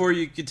 before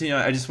you continue,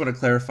 I just want to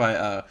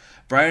clarify.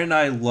 Brian and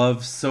I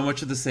love so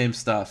much of the same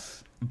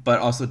stuff, but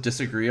also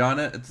disagree on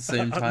it at the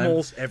same time.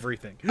 Almost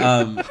everything.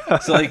 So,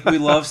 like, we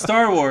love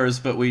Star Wars,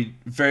 but we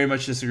very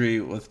much disagree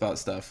about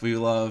stuff. We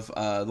love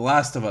The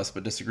Last of Us,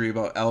 but disagree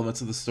about elements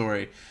of the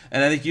story.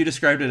 And I think you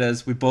described it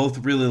as we both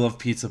really love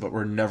pizza, but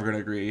we're never going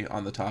to agree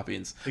on the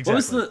toppings. Exactly. What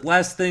was the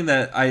last thing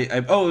that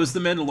it was The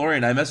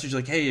Mandalorian. I messaged you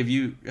like, hey, have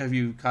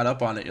you caught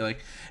up on it? You're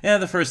like, yeah,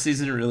 the first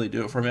season didn't really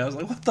do it for me. I was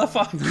like, what the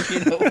fuck?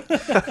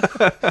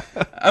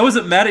 I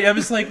wasn't mad at you. I'm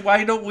just like,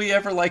 why don't we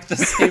ever like the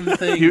same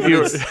thing?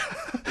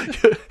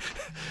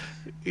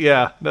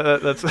 Yeah,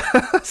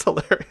 that's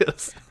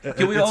hilarious.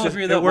 Can we all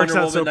agree that Wonder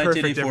Woman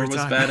 1984 was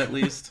bad at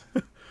least?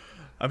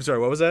 I'm sorry,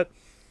 what was that?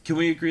 Can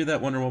we agree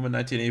that Wonder Woman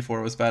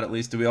 1984 was bad at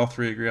least? Do we all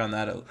three agree on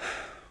that?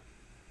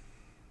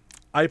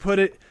 I put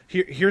it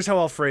here. Here's how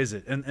I'll phrase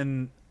it,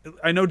 and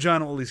I know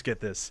John will at least get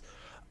this.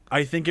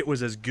 I think it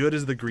was as good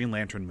as the Green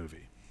Lantern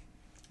movie.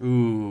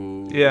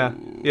 Ooh. Yeah,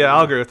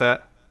 I'll agree with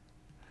that.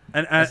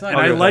 And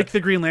I like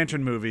the Green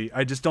Lantern movie.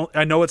 I just don't.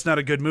 I know it's not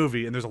a good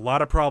movie, and there's a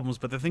lot of problems.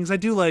 But the things I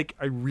do like,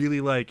 I really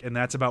like, and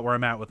that's about where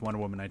I'm at with Wonder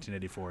Woman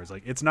 1984. Is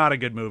like it's not a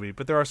good movie,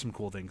 but there are some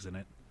cool things in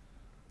it.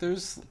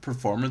 There's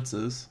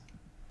performances.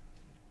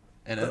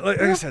 And Like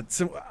I said,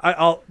 so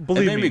I'll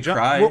believe made me John,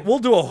 cry. We'll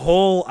do a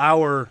whole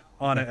hour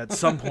on it at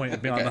some point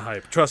beyond the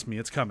hype. Trust me,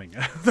 it's coming.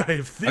 I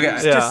have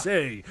things to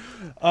say.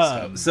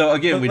 So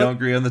again, we don't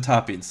agree on the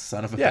toppings,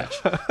 son of a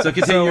bitch. So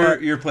continue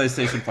your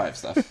PlayStation 5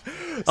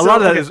 stuff. A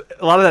lot of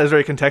that is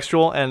very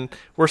contextual, and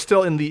we're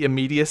still in the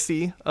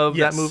immediacy of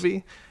that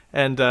movie,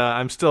 and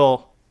I'm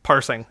still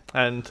parsing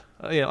and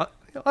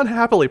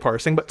unhappily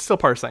parsing, but still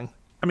parsing.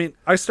 I mean,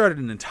 I started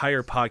an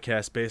entire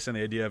podcast based on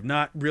the idea of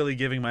not really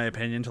giving my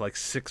opinion till like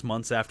 6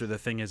 months after the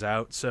thing is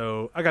out,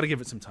 so I got to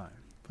give it some time.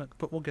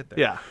 But we'll get there.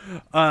 Yeah.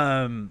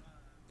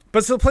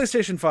 But so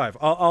PlayStation 5,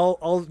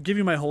 I'll give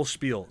you my whole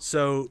spiel.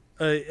 So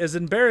as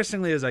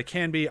embarrassingly as I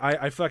can be,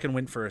 I fucking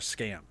went for a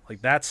scam.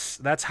 Like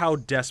that's how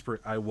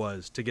desperate I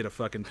was to get a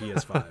fucking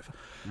PS5.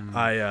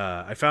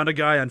 I found a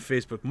guy on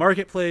Facebook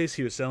Marketplace.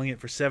 He was selling it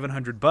for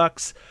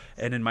 $700,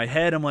 and in my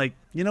head, I'm like,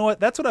 you know what?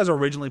 That's what I was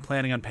originally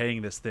planning on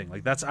paying this thing.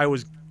 Like I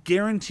was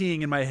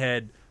guaranteeing in my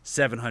head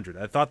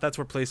 $700. I thought that's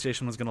where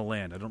PlayStation was going to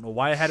land. I don't know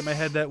why I had it in my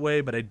head that way,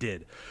 but I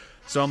did.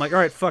 So I'm like, all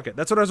right, fuck it.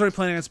 That's what I was already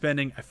planning on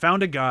spending. I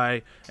found a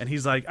guy, and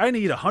he's like, I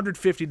need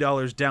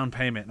 $150 down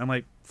payment. And I'm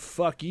like,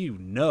 fuck you,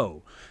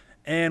 no.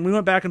 And we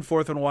went back and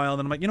forth in a while, and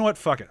then I'm like, you know what,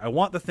 fuck it. I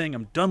want the thing.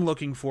 I'm done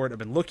looking for it. I've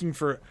been looking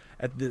for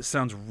it. This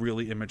sounds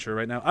really immature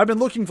right now. I've been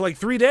looking for like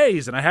 3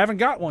 days, and I haven't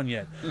got one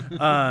yet.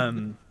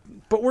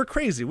 But we're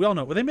crazy. We all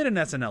know. Well, they made an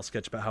SNL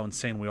sketch about how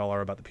insane we all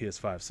are about the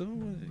PS5, so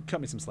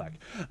cut me some slack.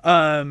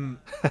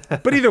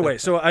 But either way,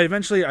 so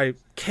I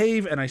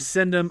cave, and I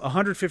send him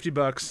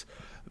 $150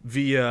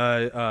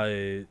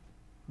 via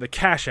the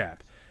Cash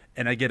App,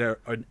 and I get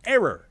an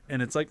error,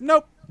 and it's like,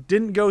 nope,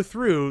 didn't go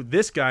through.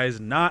 This guy's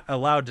not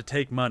allowed to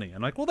take money.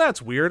 I'm like, well,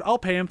 that's weird. I'll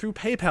pay him through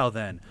PayPal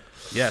then.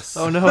 Yes.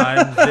 Oh no,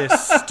 I'm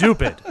this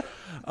stupid.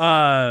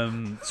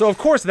 So of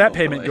course that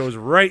payment goes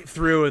right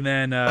through, and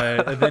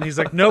then he's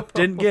like, nope,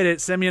 didn't get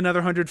it. Send me another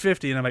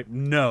 150, and I'm like,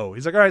 no.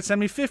 He's like, all right, send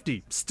me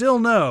 50. Still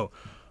no.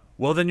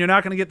 Well, then you're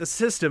not going to get the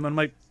system. I'm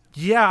like,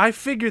 yeah, I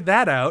figured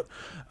that out.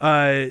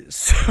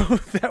 So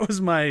that was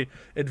my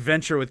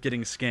adventure with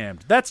getting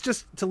scammed. That's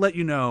just to let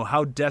you know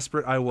how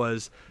desperate I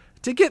was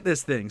to get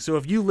this thing. So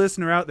if you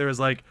listener out there is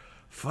like,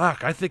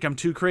 fuck, I think I'm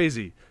too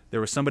crazy,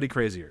 there was somebody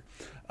crazier.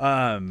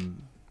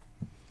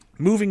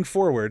 Moving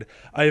forward,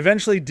 I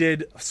eventually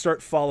did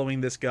start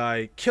following this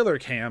guy, Killer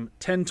Cam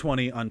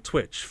 1020 on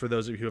Twitch. For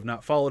those of you who have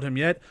not followed him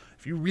yet,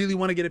 if you really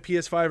want to get a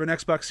PS5 or an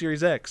Xbox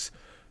Series X,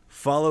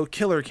 follow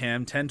Killer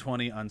Cam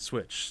 1020 on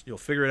Switch. You'll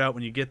figure it out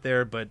when you get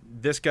there, but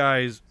this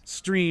guy's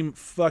stream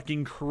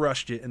fucking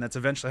crushed it, and that's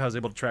eventually how I was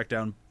able to track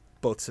down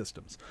both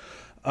systems.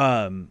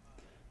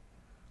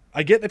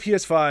 I get the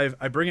PS5,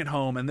 I bring it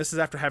home, and this is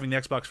after having the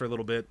Xbox for a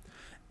little bit,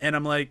 and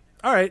I'm like,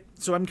 all right,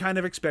 so I'm kind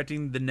of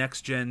expecting the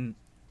next gen,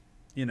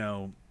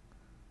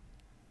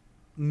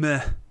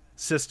 meh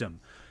system.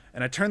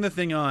 And I turn the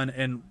thing on,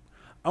 and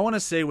I want to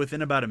say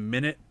within about a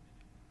minute,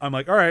 I'm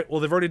like, all right, well,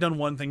 they've already done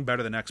one thing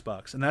better than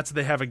Xbox, and that's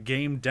they have a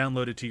game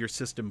downloaded to your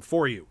system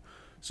for you.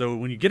 So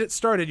when you get it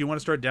started, you want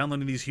to start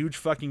downloading these huge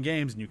fucking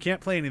games, and you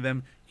can't play any of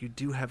them. You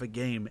do have a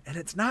game, and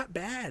it's not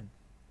bad.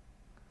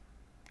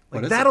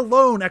 Like that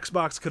alone,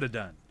 Xbox could have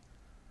done.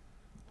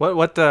 What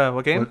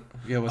game?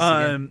 What's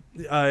the game?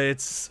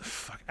 It's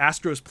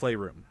Astro's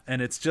Playroom,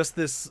 and it's just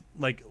this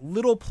like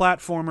little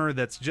platformer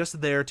that's just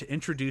there to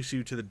introduce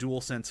you to the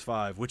DualSense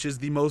 5, which is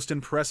the most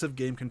impressive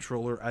game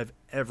controller I've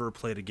ever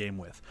played a game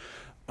with.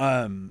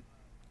 And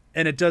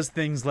it does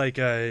things like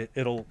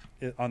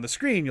on the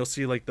screen you'll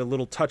see like the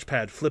little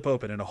touchpad flip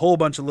open, and a whole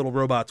bunch of little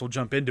robots will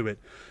jump into it,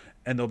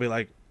 and they'll be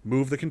like,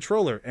 move the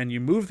controller, and you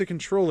move the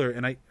controller,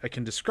 and I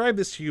can describe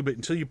this to you, but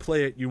until you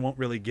play it you won't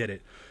really get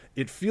it.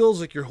 It feels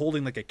like you're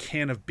holding like a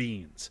can of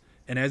beans,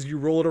 and as you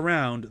roll it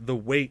around, the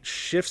weight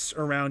shifts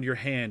around your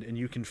hand, and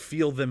you can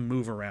feel them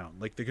move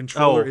around. Like the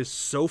controller is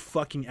so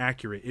fucking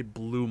accurate, it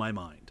blew my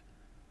mind.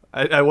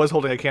 I was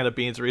holding a can of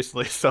beans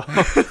recently, so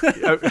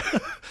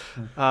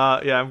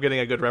I'm getting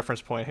a good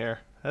reference point here.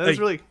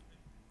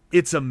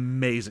 It's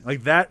amazing.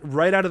 Like that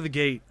right out of the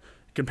gate,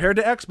 compared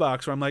to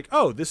Xbox, where I'm like,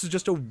 oh, this is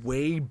just a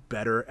way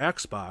better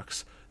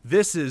Xbox.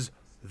 This is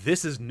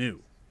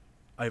new.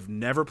 I've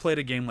never played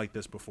a game like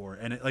this before,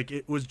 and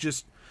it was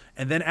just.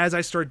 And then as I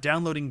start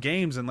downloading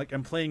games, and like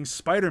I'm playing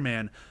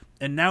Spider-Man,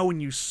 and now when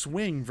you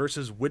swing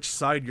versus which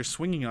side you're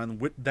swinging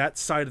on, that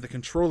side of the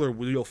controller,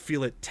 you'll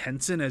feel it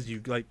tense as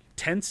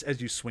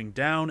you swing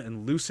down,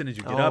 and loosen as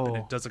you get up, and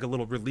it does like a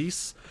little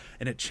release,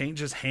 and it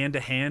changes hand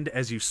to hand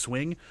as you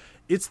swing.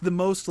 It's the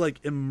most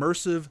like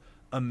immersive,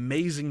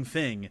 amazing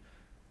thing.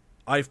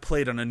 I've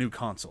played on a new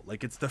console.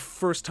 Like, it's the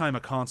first time a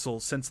console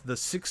since the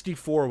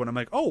 64 when I'm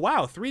like, oh,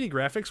 wow, 3D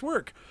graphics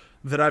work,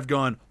 that I've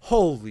gone,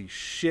 holy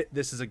shit,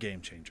 this is a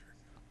game changer.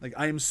 Like,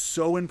 I am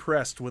so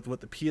impressed with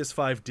what the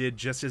PS5 did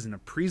just as in a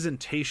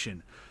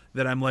presentation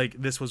that I'm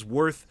like, this was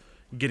worth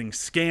getting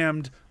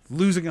scammed,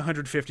 losing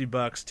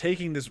 $150,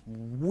 taking this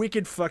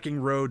wicked fucking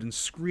road and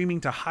screaming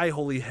to high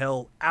holy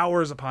hell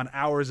hours upon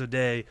hours a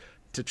day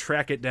to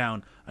track it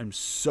down. I'm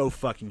so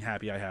fucking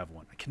happy I have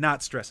one. I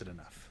cannot stress it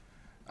enough.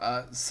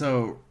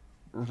 So,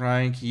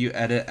 Ryan, can you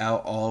edit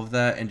out all of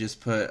that and just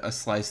put a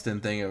sliced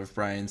in thing of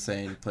Brian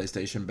saying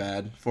PlayStation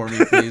bad for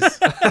me, please?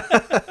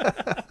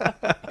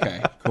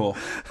 Okay, cool.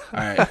 All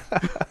right.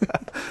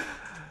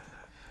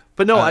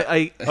 But no,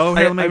 here,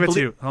 let me give it to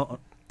you.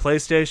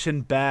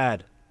 PlayStation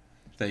bad.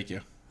 Thank you.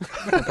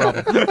 No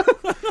problem.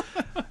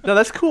 No,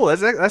 that's cool.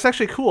 That's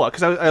actually cool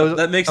because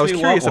that makes I was me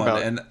curious want one,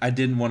 about, and I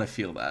didn't want to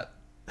feel that.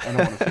 I don't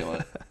want to feel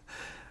it.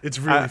 It's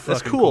really fucking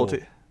that's cool.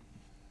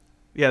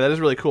 Yeah, that is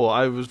really cool.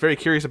 I was very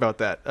curious about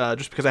that,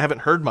 just because I haven't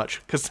heard much,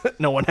 because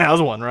no one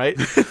has one, right?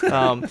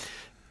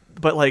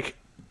 But like,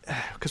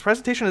 because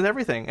presentation is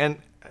everything, and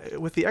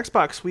with the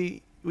Xbox,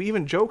 we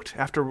even joked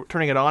after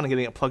turning it on and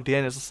getting it plugged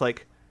in. It's just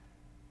like,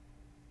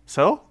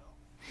 so,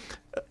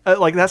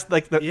 like that's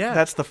like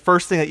that's the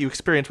first thing that you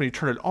experience when you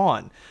turn it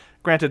on.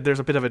 Granted, there's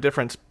a bit of a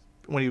difference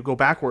when you go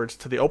backwards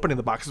to the opening of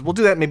the boxes. We'll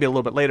do that maybe a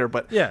little bit later,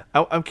 but yeah,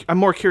 I'm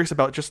more curious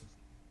about just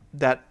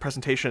that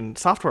presentation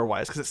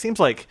software-wise, because it seems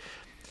like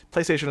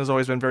PlayStation has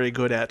always been very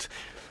good at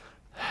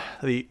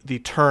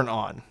the turn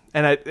on,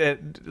 and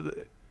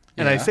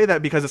I say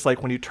that because it's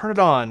like when you turn it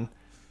on,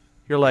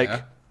 you're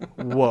like,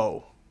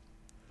 whoa,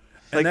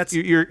 and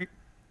like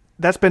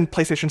that's been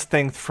PlayStation's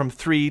thing from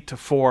 3 to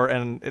 4,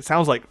 and it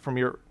sounds like from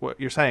what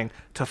you're saying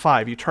to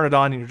 5, you turn it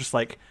on and you're just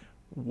like,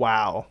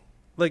 wow.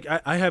 Like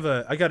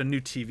I got a new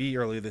TV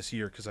earlier this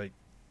year because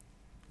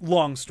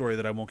long story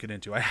that I won't get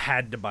into. I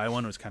had to buy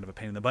one. It was kind of a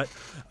pain in the butt.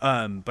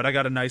 But I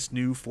got a nice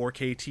new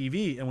 4K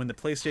TV, and when the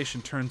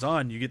PlayStation turns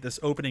on, you get this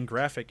opening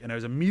graphic, and I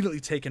was immediately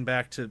taken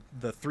back to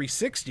the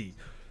 360.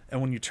 And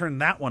when you turn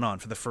that one on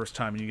for the first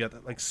time, and you got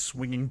that like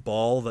swinging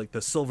ball, like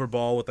the silver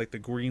ball with like the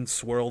green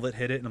swirl that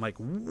hit it, and I'm like,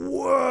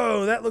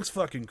 whoa, that looks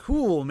fucking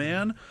cool,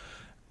 man.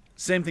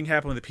 Same thing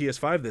happened with the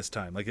PS5 this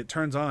time. Like, it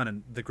turns on,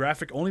 and the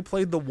graphic only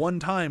played the one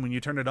time when you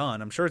turn it on.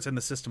 I'm sure it's in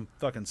the system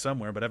fucking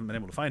somewhere, but I haven't been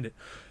able to find it.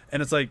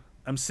 And it's like,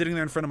 I'm sitting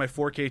there in front of my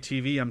 4K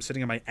TV. I'm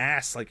sitting on my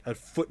ass like a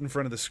foot in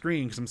front of the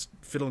screen because I'm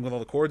fiddling with all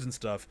the cords and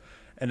stuff.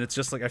 And it's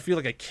just like, I feel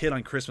like a kid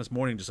on Christmas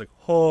morning, just like,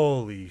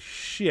 holy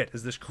shit,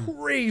 as this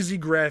crazy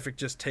graphic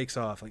just takes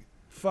off. Like,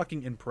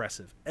 fucking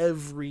impressive.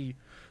 Like,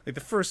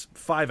 the first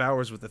 5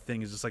 hours with the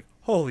thing is just like,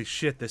 holy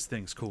shit, this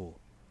thing's cool.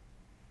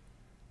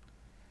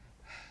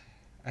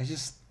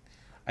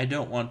 I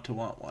don't want to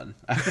want one.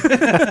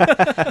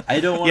 I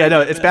don't want. Yeah,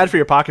 no, it's bad for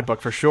your pocketbook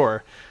for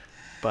sure.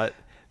 But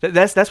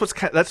that's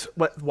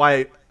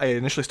why I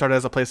initially started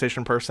as a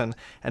PlayStation person,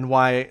 and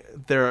why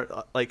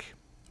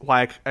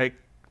I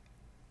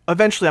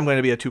eventually I'm going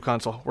to be a two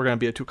console. We're going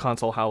to be a two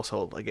console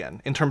household again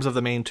in terms of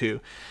the main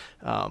two.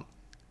 But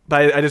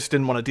I just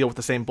didn't want to deal with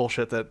the same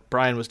bullshit that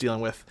Brian was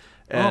dealing with,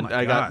 and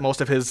I got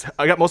most of his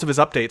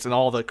updates and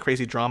all the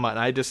crazy drama, and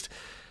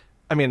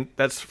I mean,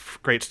 that's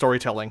great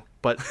storytelling,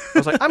 but I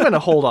was like, I'm going to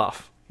hold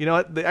off. You know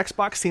what? The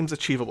Xbox seems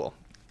achievable.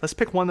 Let's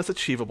pick one that's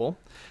achievable,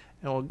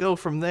 and we'll go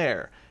from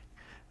there.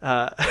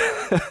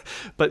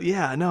 But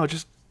yeah, no,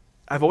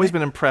 I've always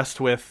been impressed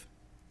with,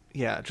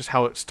 just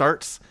how it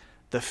starts,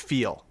 the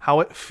feel, how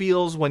it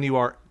feels when you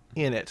are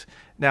in it.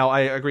 Now, I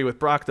agree with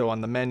Brock, though,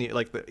 on the menu,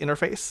 like the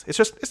interface.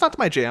 It's not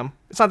my jam.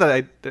 It's not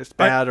that it's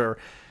bad or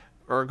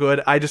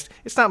good.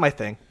 It's not my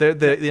thing. The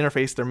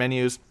interface, their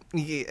menus,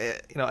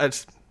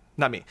 it's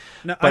not me.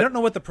 Now, I don't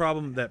know what the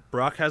problem that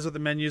Brock has with the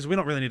menus. We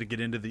don't really need to get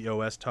into the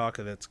OS talk.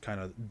 That's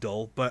kind of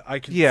dull. But I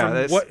can,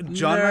 from what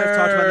John and I have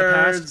talked about in the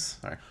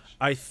past,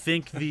 I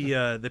think the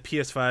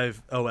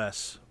PS5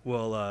 OS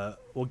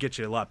will get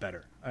you a lot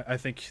better. I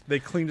think they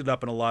cleaned it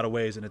up in a lot of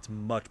ways, and it's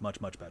much, much,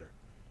 much better.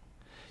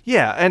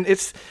 Yeah, and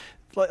it's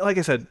like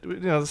I said,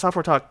 the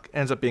software talk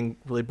ends up being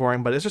really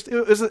boring, but it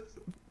was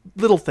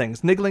little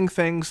things, niggling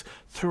things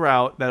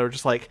throughout that are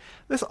just like,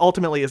 this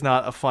ultimately is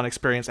not a fun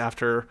experience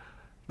after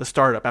the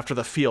startup, after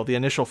the feel, the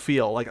initial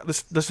feel. Like,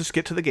 let's just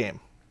get to the game,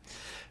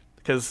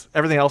 because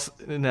everything else,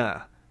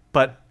 nah.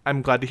 But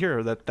I'm glad to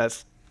hear that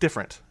that's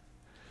different.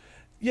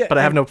 Yeah, but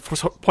I have no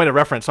point of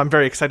reference, so I'm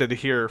very excited to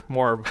hear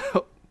more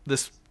about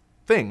this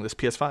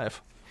PS5.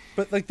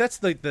 But like,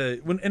 that's like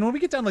when we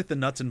get down like the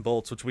nuts and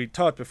bolts, which we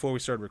talked before we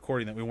started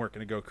recording that we weren't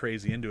going to go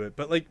crazy into it.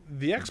 But like,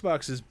 the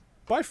Xbox is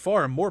by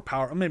far a more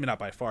powerful, maybe not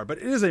by far, but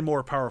it is a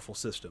more powerful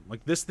system.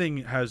 Like, this thing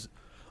has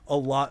a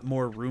lot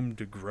more room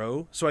to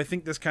grow. So I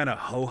think this kind of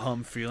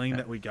ho-hum feeling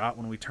that we got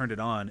when we turned it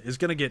on is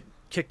going to get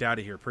kicked out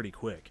of here pretty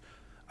quick.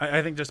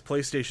 I think just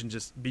PlayStation,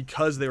 just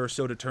because they were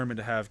so determined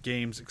to have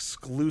games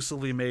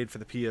exclusively made for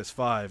the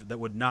PS5 that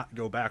would not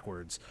go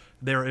backwards,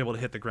 they were able to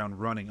hit the ground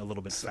running a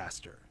little bit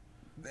faster.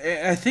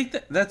 I think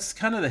that's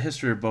kind of the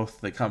history of both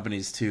the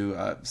companies too.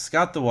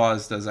 Scott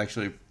DeWaz does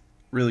actually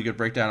really good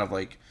breakdown of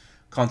like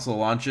console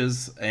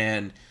launches,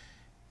 and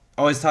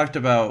always talked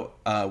about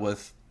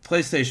with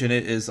PlayStation,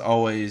 it is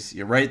always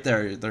you're right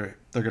there. They're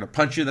gonna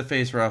punch you in the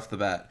face right off the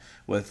bat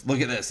with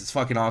look at this, it's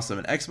fucking awesome.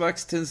 And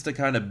Xbox tends to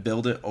kind of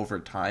build it over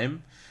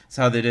time. It's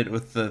how they did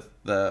with the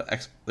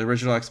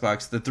original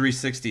Xbox, the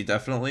 360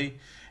 definitely,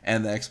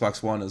 and the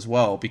Xbox One as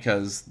well,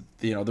 because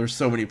there's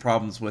so many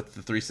problems with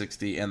the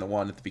 360 and the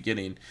One at the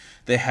beginning.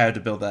 They had to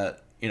build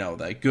that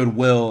that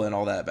goodwill and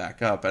all that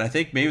back up. And I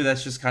think maybe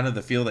that's just kind of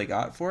the feel they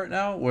got for it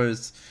now,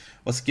 was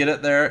let's get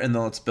it there and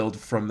then let's build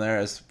from there.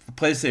 As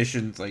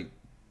PlayStation's like,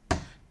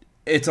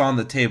 it's on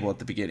the table at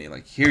the beginning.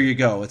 Like, here you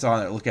go, it's on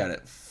there. Look at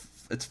it.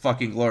 It's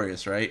fucking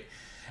glorious, right?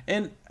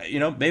 And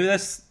maybe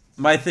that's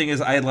my thing.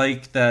 Is I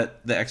like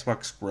that the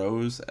Xbox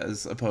grows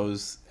as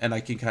opposed, and I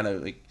can kind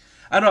of like,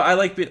 I don't know. I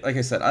like being, like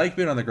I said, I like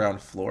being on the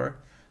ground floor.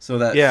 So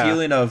that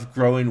feeling of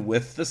growing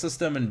with the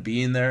system and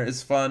being there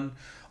is fun.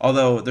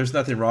 Although there's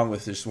nothing wrong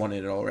with just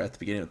wanting it all right at the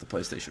beginning with the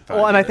PlayStation 5.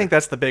 Well, and I think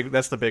that's the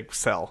big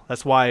sell.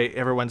 That's why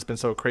everyone's been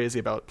so crazy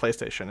about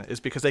PlayStation, is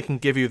because they can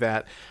give you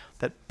that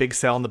big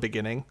sell in the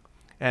beginning,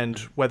 and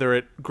whether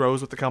it grows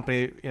with the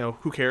company,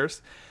 who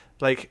cares?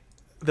 Like,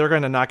 they're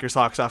going to knock your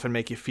socks off and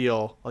make you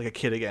feel like a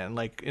kid again.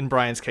 Like in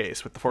Brian's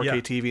case with the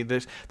 4K TV, they're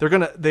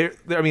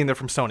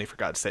from Sony, for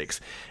God's sakes.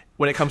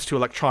 When it comes to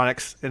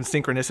electronics and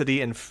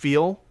synchronicity and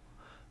feel,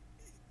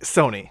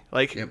 Sony.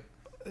 Like, yep.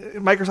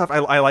 Microsoft,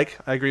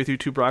 I agree with you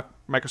too, Brock.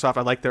 Microsoft,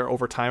 I like their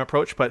over time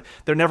approach, but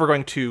they're never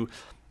going to,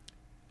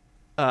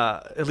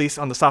 at least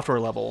on the software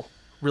level,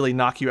 really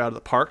knock you out of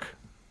the park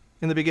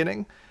in the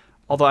beginning.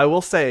 Although I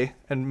will say,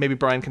 and maybe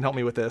Brian can help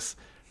me with this,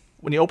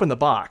 when you open the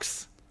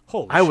box,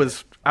 I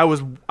was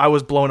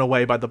blown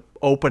away by the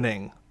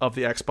opening of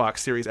the Xbox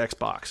Series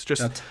Xbox.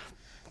 Just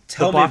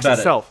tell the box me about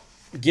itself.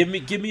 Give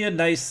me a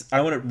nice.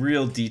 I want it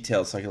real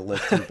detailed so I can live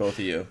through both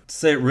of you.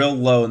 Say it real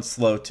low and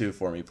slow too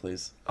for me,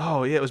 please.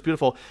 Oh yeah, it was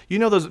beautiful. You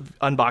know those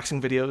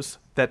unboxing videos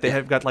that they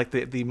have got, like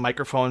the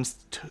microphones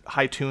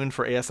high tuned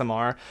for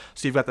ASMR.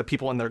 So you've got the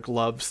people in their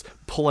gloves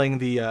pulling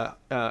the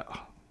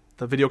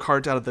video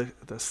cards out of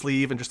the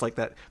sleeve, and just like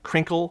that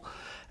crinkle,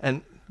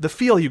 and the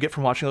feel you get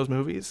from watching those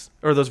movies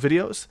or those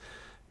videos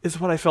is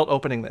what I felt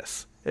opening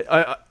this.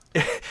 I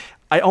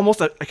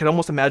can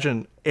almost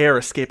imagine air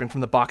escaping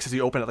from the box as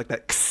you open it, like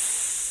that.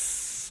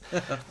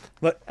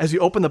 As you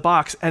open the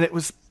box, and it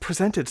was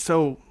presented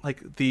so,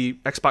 like, the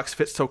Xbox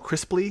fits so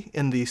crisply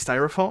in the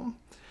styrofoam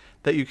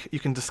that you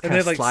can just kind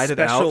of slide it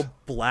out. Special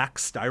black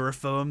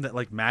styrofoam that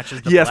like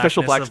matches the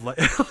special black. Of,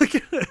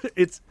 like,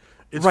 it's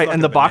right,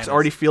 and the box bananas.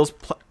 already feels.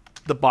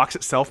 The box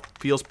itself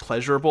feels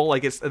pleasurable,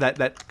 like it's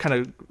that kind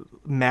of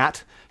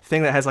matte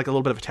thing that has like a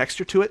little bit of a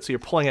texture to it. So you're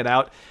pulling it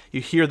out,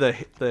 you hear the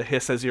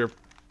hiss as you're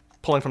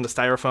pulling from the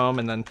styrofoam,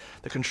 and then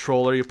the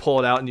controller, you pull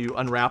it out and you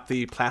unwrap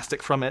the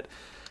plastic from it.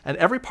 And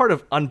every part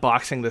of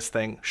unboxing this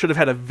thing should have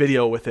had a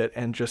video with it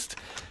and just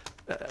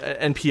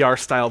NPR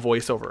style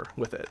voiceover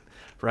with it,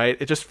 right?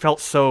 It just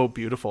felt so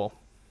beautiful.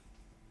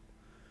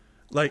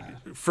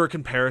 Like, for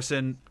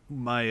comparison,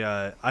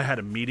 I had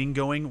a meeting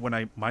going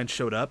when mine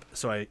showed up,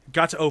 so I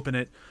got to open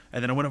it,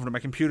 and then I went over to my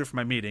computer for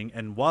my meeting.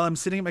 And while I'm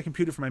sitting at my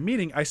computer for my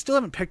meeting, I still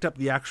haven't picked up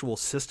the actual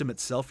system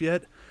itself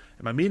yet.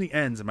 And my meeting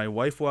ends, and my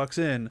wife walks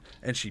in,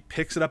 and she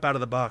picks it up out of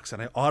the box,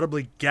 and I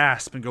audibly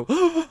gasp and go,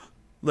 "Oh!"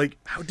 Like,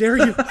 how dare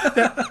you?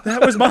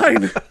 That was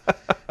mine.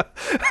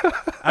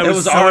 I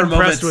was so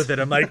impressed with it.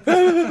 I'm like,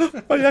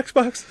 my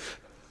Xbox.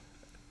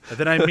 And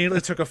then I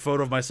immediately took a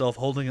photo of myself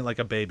holding it like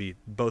a baby.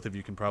 Both of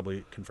you can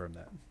probably confirm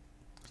that.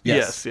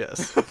 Yes.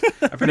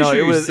 I'm pretty sure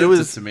it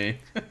was to me.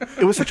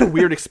 It was such a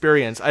weird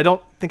experience. I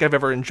don't think I've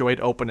ever enjoyed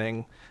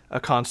opening a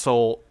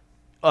console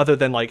other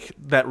than like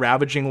that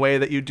ravaging way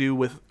that you do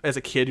with as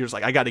a kid. You're just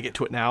like, I got to get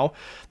to it now.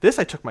 This,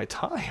 I took my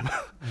time.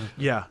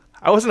 Yeah.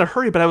 I was in a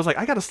hurry, but I was like,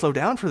 I got to slow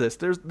down for this.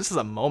 This is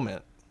a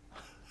moment.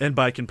 And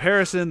by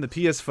comparison, the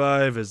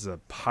PS5 is a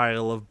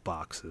pile of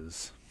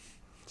boxes.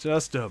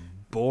 Just a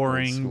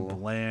boring,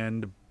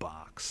 bland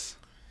box.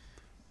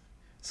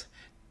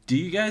 Do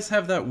you guys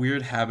have that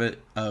weird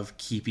habit of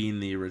keeping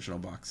the original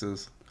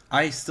boxes?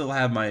 I still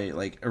have my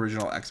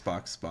original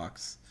Xbox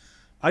box.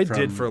 I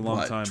did for a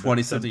long time.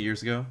 20-something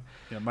years ago?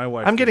 Yeah, my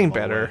wife. I'm getting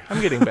better.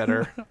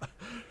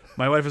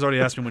 My wife has already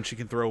asked me when she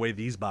can throw away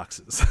these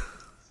boxes.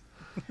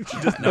 She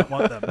does not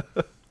want them.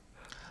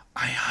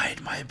 I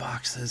hide my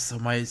boxes so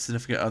my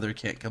significant other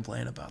can't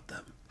complain about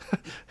them.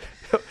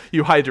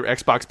 You hide your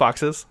Xbox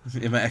boxes?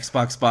 In my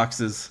Xbox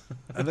boxes.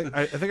 I think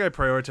I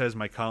prioritize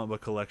my comic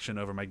book collection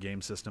over my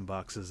game system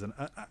boxes, and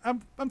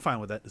I'm fine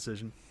with that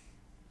decision.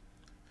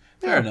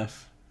 Fair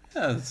enough.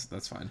 Yeah,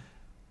 that's fine.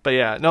 But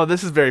yeah, no,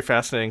 this is very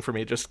fascinating for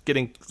me. Just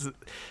getting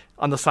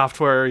on the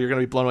software, you're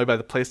going to be blown away by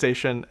the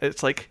PlayStation.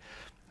 It's like,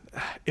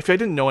 if I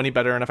didn't know any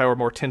better and if I were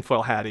more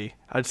tinfoil hatty,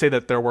 I'd say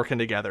that they're working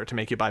together to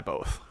make you buy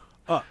both.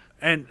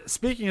 And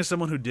speaking as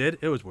someone who did,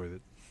 it was worth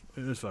it.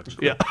 It was fucking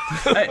cool.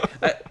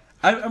 Yeah.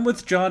 I'm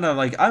with John.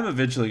 I'm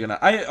eventually gonna.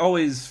 I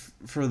always,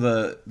 for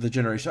the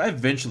generation, I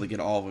eventually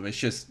get all of them. It's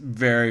just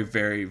very,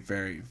 very,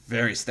 very,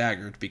 very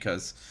staggered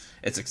because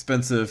it's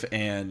expensive,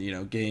 and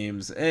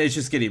games. And it's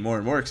just getting more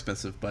and more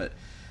expensive. But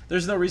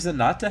there's no reason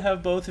not to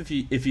have both if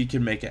you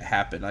can make it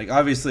happen. Like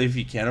obviously, if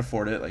you can't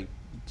afford it, like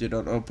you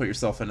don't put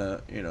yourself in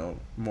a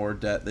more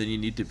debt than you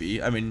need to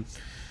be. I mean,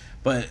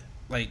 but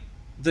like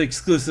the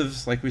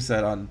exclusives, like we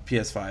said on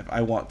PS5,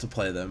 I want to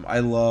play them. I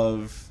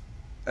love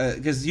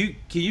because you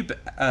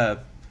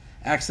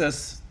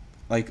access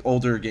like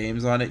older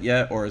games on it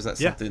yet, or is that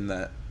something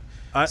that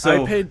I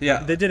paid?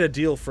 Yeah, they did a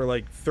deal for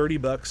like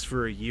 $30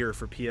 for a year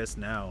for PS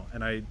Now,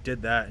 and I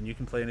did that, and you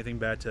can play anything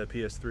back to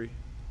PS3.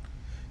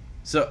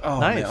 So,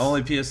 nice. Man,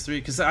 only PS3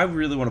 because I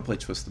really want to play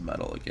Twisted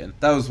Metal again.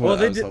 That was what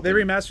they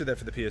remastered that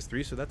for the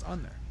PS3 , so that's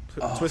on there.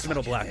 Twisted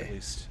Metal Black, at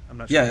least. I'm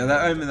not sure. Yeah,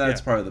 that's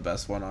probably the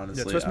best one,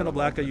 honestly. Yeah, Twisted Metal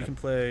Black, you can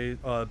play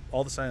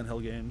all the Silent Hill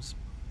games.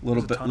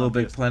 Little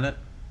Big Planet.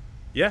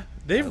 Yeah,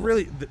 they've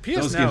really the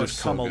PS Now has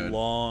come a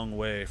long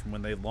way from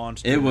when they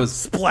launched. It was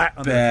splat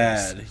on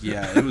bad. Their face.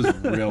 Yeah, it was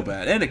real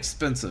bad and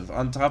expensive.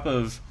 On top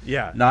of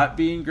not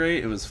being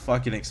great, it was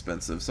fucking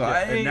expensive. So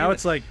and now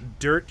it's like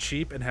dirt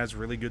cheap and has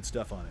really good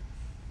stuff on it.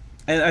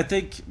 And I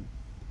think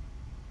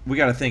we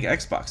got to thank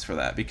Xbox for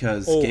that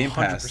because Game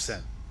Pass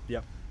 100%.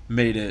 Yep.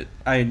 made it.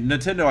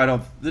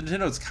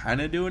 Nintendo's kind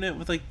of doing it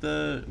with like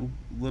the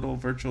little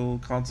virtual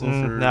console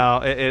for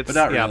but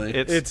not really.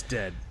 It's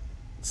dead.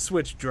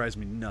 Switch drives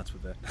me nuts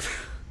with that.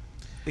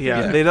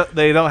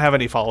 They don't have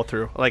any follow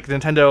through. Like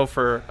Nintendo,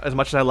 for as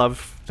much as I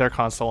love their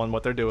console and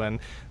what they're doing,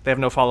 they have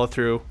no follow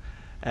through,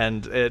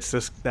 and it's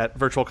just that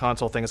virtual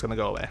console thing is going to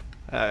go away.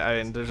 I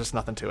mean, there's just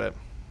nothing to it.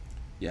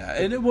 Yeah,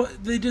 and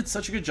they did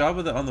such a good job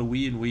with it on the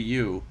Wii and Wii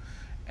U,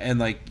 and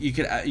like you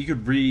could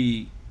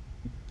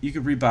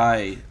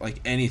rebuy like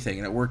anything,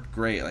 and it worked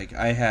great. Like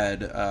I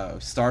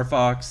had Star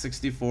Fox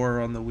 64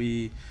 on the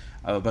Wii,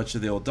 a bunch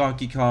of the old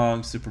Donkey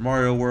Kong, Super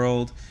Mario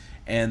World,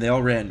 and they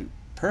all ran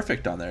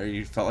perfect on there.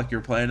 You felt like you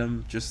were playing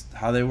them just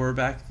how they were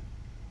back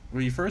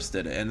when you first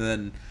did it, and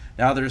then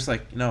now they're just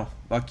like, no,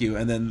 fuck you,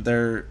 and then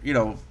they're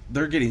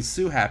getting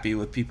so happy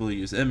with people who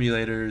use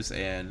emulators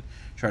and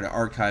try to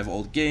archive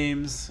old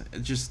games.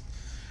 It just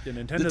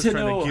Nintendo's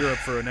trying to gear up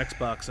for an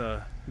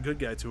Xbox Good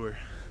Guy tour.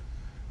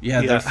 Yeah.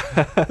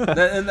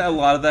 And a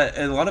lot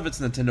of it's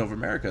Nintendo of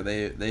America.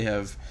 They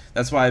have.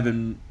 That's why I've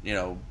been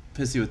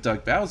pissy with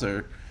Doug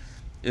Bowser,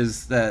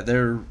 is that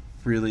they're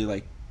really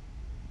like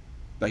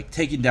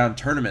taking down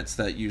tournaments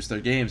that use their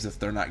games if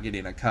they're not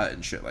getting a cut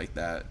and shit like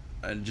that,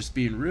 and just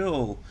being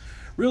real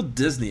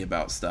Disney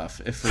about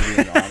stuff. If we're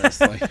being honest,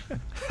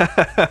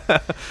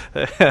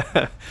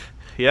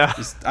 Yeah.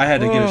 I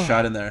had to get a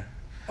shot in there.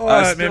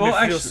 It made me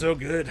feel so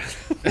good.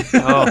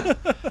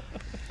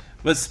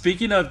 But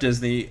speaking of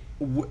Disney,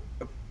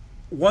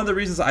 one of the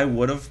reasons I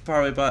would have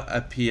probably bought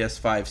a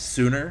PS5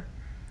 sooner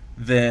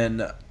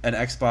than an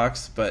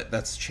Xbox, but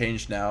that's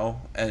changed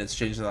now, and it's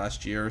changed in the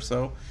last year or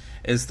so,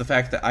 is the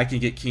fact that I can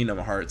get Kingdom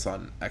Hearts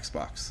on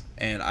Xbox.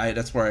 And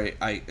that's where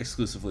I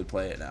exclusively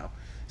play it now,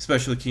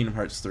 especially Kingdom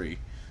Hearts 3.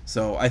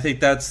 So I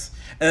think that's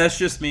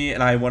just me,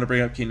 and I want to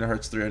bring up Kingdom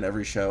Hearts 3 on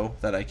every show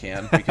that I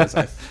can because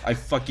I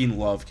fucking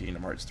love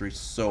Kingdom Hearts 3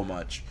 so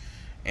much,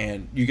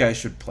 and you guys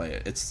should play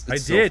it. It's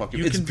so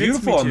fucking. It's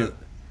beautiful.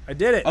 I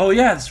did it. Oh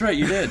yeah, that's right.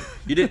 You did.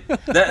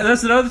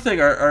 That's another thing.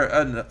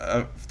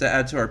 To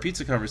add to our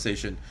pizza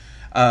conversation,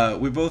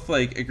 we both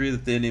agree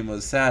that the ending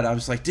was sad. I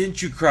was like,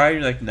 "Didn't you cry?"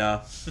 You're like,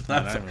 "No,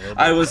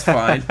 I was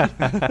fine."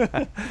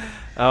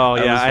 Oh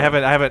yeah, I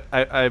haven't.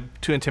 I'm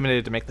too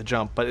intimidated to make the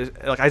jump, but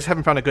I just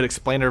haven't found a good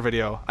explainer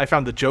video. I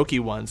found the jokey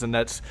ones, and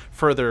that's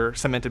further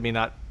cemented me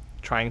not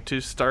trying to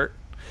start.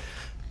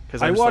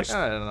 Because I don't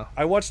know.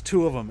 I watched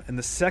 2 of them, and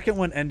the second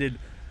one ended.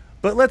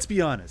 But let's be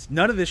honest,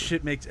 none of this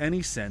shit makes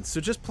any sense. So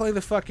just play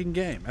the fucking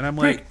game. And I'm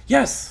like, great.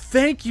 Yes,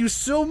 thank you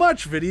so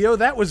much, video.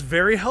 That was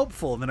very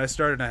helpful. And then I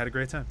started, and I had a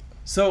great time.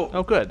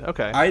 So, good.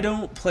 Okay. I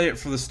don't play it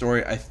for the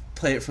story. I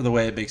play it for the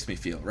way it makes me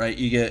feel. Right?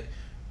 You get.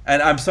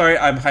 And I'm sorry,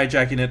 I'm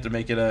hijacking it to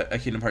make it a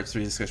Kingdom Hearts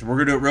 3 discussion. We're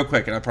gonna do it real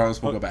quick, and I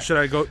promise we'll go back. Should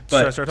I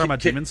start talking about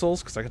Demon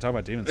Souls? Because I can talk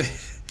about Demon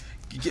Souls.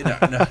 No,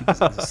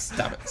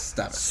 stop it.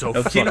 So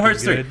Kingdom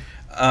Hearts good.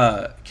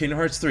 3. Kingdom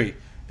Hearts 3.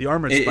 The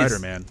Armored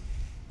Spider-Man.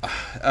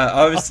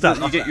 Obviously,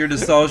 you get your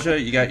nostalgia,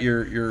 you got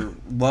your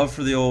love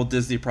for the old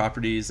Disney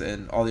properties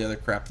and all the other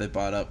crap they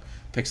bought up,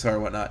 Pixar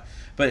and whatnot.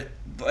 But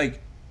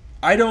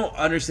I don't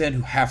understand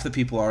who half the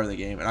people are in the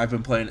game, and I've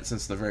been playing it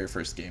since the very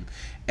first game.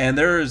 And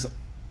there's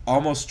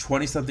almost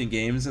 20-something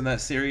games in that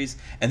series,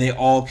 and they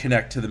all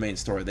connect to the main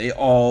story. They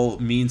all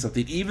mean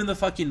something. Even the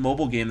fucking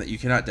mobile game that you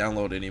cannot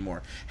download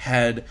anymore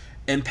had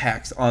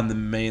impacts on the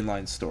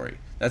mainline story.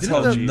 That's how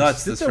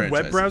nuts this franchise is. Did the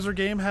web browser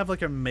game have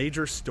a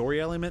major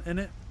story element in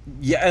it?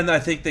 Yeah, and I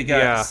think they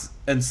got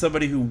and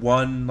somebody who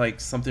won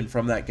something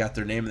from that got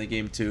their name in the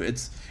game too.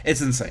 It's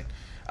insane,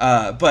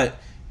 but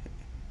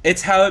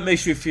it's how it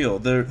makes you feel.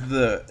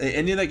 The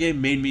ending of that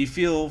game made me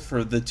feel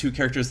for the 2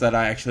 characters that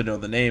I actually know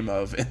the name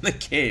of in the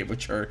game,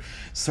 which are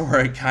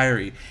Sora and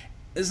Kairi.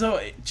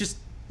 So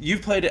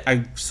you've played it.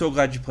 I'm so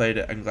glad you played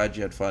it. I'm glad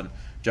you had fun,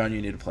 John.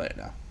 You need to play it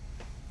now.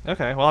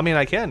 Okay, well, I mean,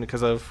 I can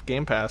because of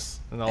Game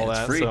Pass and all that.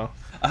 It's free. So.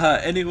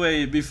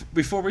 Anyway,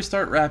 before we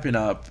start wrapping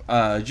up,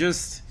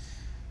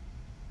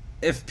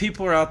 if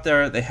people are out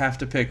there, they have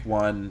to pick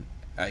one,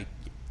 I,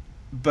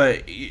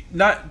 but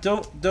not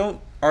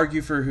don't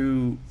argue for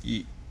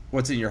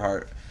what's in your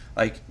heart.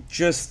 Like,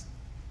 just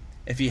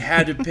if you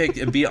had to pick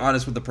and be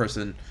honest with the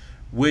person,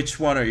 which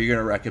one are you going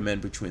to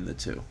recommend between the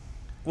two?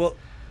 Well,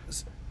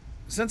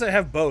 since I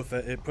have both,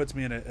 it puts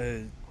me in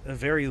a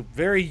very,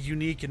 very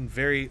unique and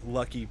very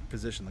lucky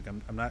position. Like,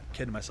 I'm not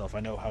kidding myself. I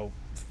know how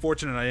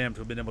fortunate I am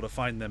to have been able to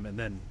find them and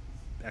then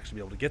actually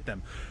be able to get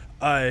them.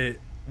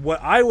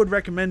 What I would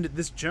recommend at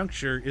this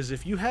juncture is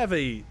if you have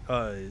it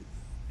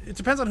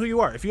depends on who you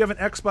are. If you have an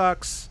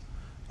Xbox,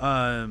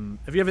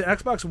 if you have an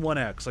Xbox One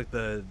X, like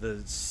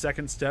the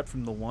second step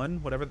from the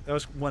One, whatever, that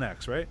was One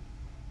X, right?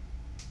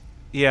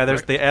 Yeah,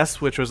 there's the S,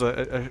 which was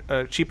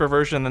a cheaper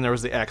version, and then there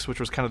was the X, which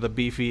was kind of the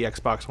beefy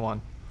Xbox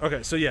One.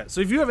 Okay, so yeah,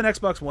 so if you have an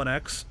Xbox One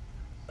X,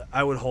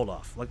 I would hold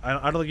off. Like, I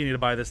don't think you need to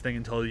buy this thing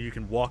until you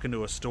can walk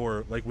into a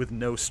store like with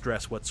no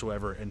stress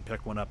whatsoever and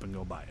pick one up and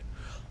go buy it.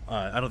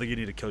 I don't think you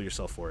need to kill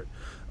yourself for it.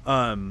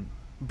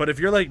 But if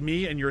you're like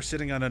me and you're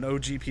sitting on an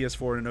OG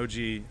PS4 and an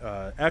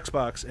OG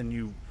Xbox and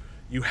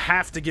you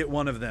have to get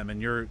one of them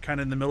and you're kind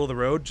of in the middle of the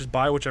road, just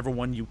buy whichever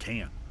one you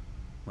can.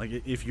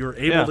 Like, if you're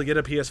able to get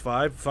a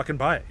PS5, fucking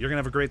buy it. You're going to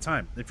have a great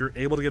time. If you're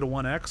able to get a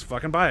One X,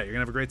 fucking buy it. You're going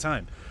to have a great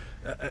time.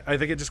 I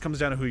think it just comes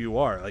down to who you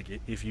are. Like,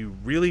 if you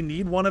really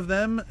need one of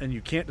them and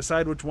you can't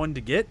decide which one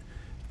to get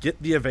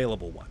the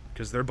available one,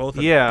 because they're both a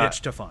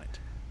bitch to find.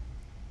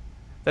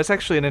 That's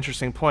actually an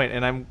interesting point,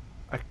 and I'm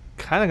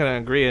kind of going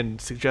to agree and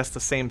suggest the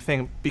same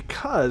thing,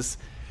 because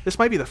this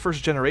might be the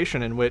first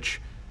generation in which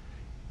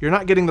you're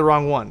not getting the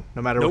wrong one,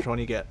 no matter which one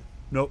you get.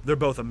 Nope, they're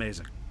both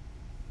amazing.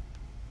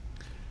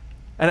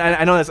 And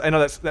I know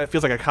that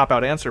feels like a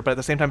cop-out answer, but at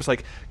the same time, it's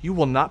like you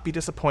will not be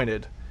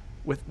disappointed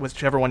with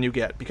whichever one you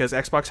get, because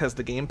Xbox has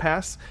the Game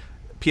Pass,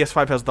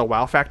 PS5 has the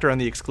wow factor and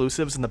the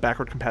exclusives and the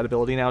backward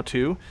compatibility now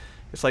too.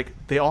 It's like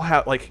they all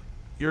have, like,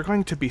 you're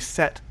going to be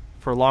set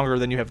for longer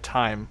than you have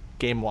time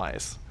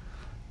game-wise,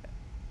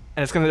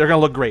 and they're gonna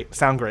look great,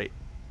 sound great.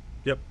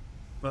 Yep.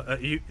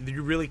 You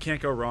really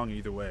can't go wrong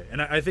either way,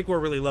 and I think we're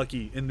really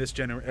lucky in this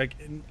generation. Like,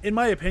 in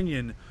my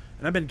opinion.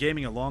 And I've been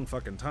gaming a long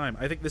fucking time.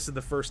 I think this is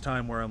the first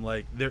time where I'm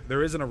like,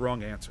 there isn't a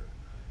wrong answer.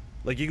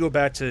 Like, you go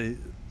back to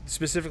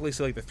specifically,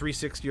 say, like the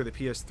 360 or the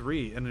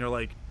PS3, and you're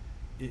like,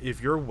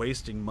 if you're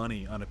wasting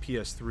money on a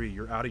PS3,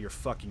 you're out of your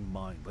fucking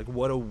mind. Like,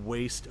 what a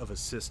waste of a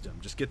system.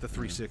 Just get the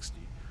 360.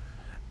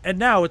 And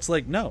now it's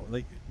like, no,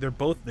 like,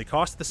 they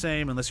cost the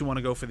same unless you want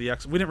to go for the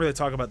X. We didn't really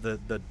talk about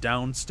the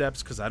down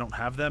steps because I don't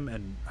have them,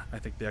 and I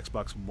think the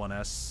Xbox One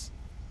S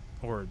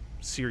or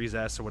Series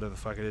S or whatever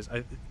the fuck it is,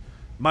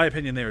 my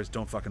opinion there is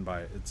don't fucking buy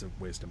it. It's a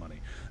waste of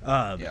money.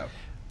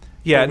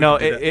 Yeah, no.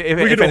 If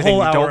anything, a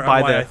whole hour don't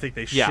buy on why I think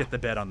they shit the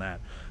bed on that.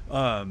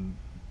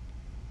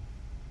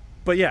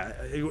 But yeah,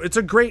 it's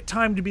a great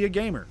time to be a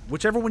gamer.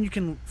 Whichever one you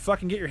can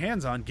fucking get your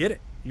hands on, get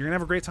it. You're gonna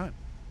have a great time.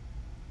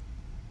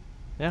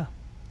 Yeah.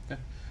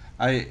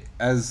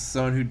 As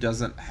someone who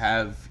doesn't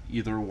have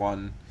either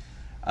one,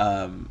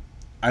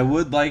 I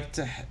would like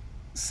to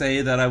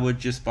say that I would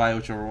just buy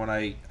whichever one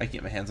I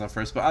get my hands on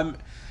first. But I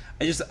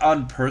just,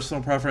 on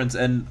personal preference,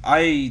 and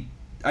I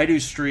do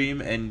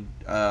stream and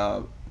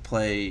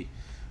play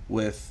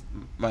with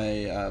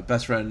my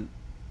best friend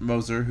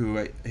Moser,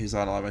 he's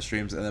on a lot of my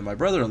streams, and then my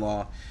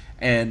brother-in-law,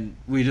 and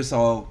we just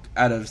all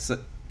kind of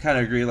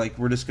agree, like,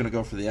 we're just gonna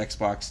go for the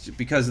Xbox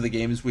because of the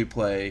games we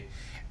play,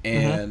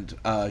 and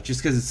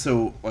just because it's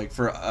so, like,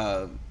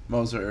 for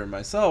Moser and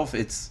myself,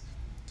 it's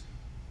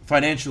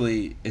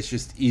financially, it's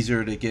just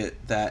easier to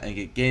get that and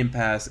get Game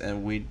Pass,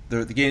 and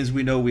the games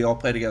we know we all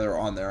play together are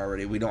on there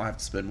already. We don't have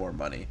to spend more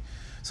money.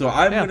 So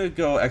I'm going to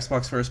go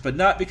Xbox first, but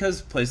not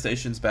because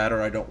PlayStation's bad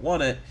or I don't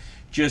want it.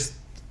 Just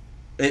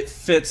it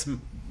fits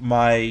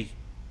my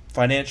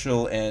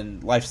financial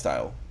and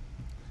lifestyle.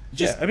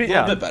 Just a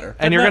little bit better.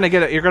 And you're going to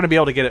get it. You're going to be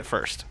able to get it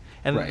first.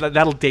 And right.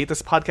 That'll date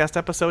this podcast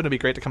episode. It'll be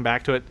great to come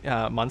back to it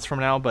months from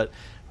now, but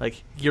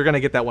like, you're going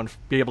to get that one,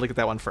 be able to get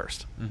that one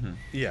first. Mm-hmm.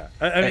 Yeah.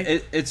 I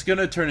mean, it's going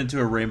to turn into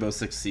a Rainbow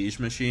Six Siege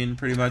machine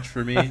pretty much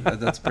for me.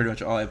 That's pretty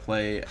much all I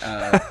play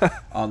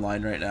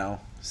online right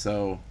now.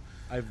 So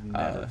I've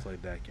never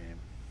played that game.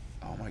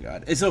 Oh my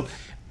god. And so,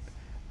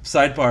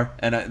 sidebar,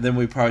 and then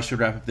we probably should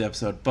wrap up the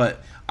episode,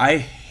 but I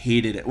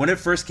hated it. When it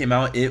first came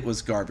out, it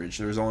was garbage.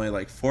 There was only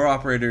like 4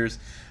 operators.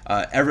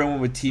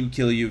 Everyone would team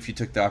kill you if you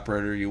took the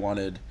operator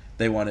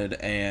they wanted,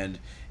 and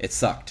it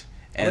sucked.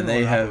 And I don't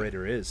know what an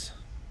operator is.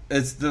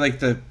 It's like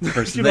the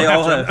person. They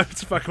all have. I'm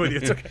just fucking with you.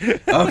 It's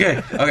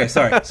okay. Okay.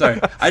 Sorry.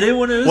 I didn't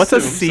want to assume. What's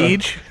a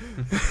siege?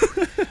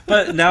 So.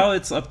 But now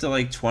it's up to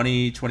like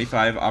 20,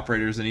 25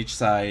 operators on each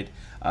side.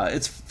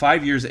 It's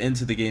 5 years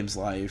into the game's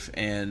life,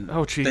 and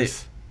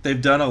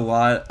they've done a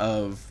lot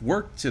of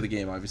work to the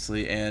game,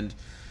 obviously, and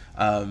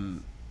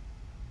the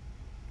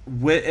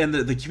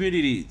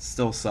community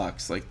still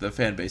sucks. Like, the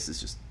fan base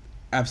is just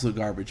absolute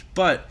garbage.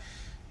 But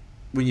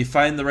when you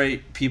find the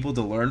right people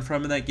to learn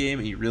from in that game,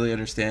 and you really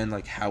understand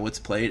like how it's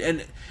played,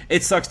 and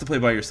it sucks to play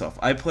by yourself.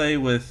 I play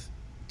with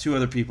 2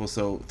 other people,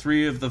 so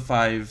 3 of the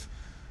 5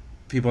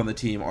 people on the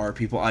team are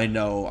people I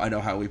know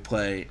how we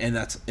play, and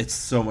it's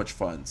so much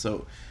fun.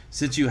 So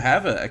since you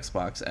have an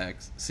Xbox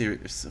X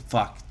series,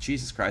 fuck,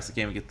 Jesus Christ, I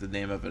can't even get the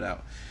name of it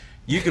out.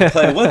 You can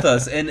play with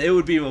us, and it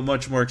would be a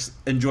much more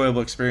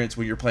enjoyable experience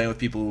when you're playing with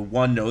people who,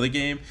 one, know the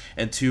game,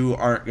 and two,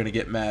 aren't going to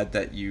get mad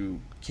that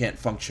you can't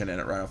function in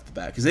it right off the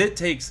bat. Because it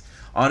takes,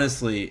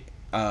 honestly,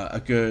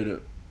 a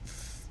good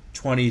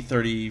 20,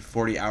 30,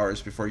 40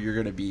 hours before you're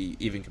going to be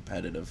even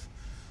competitive.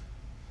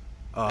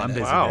 Oh, I'm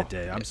busy Wow. that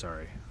day. I'm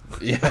sorry.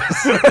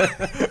 Yes.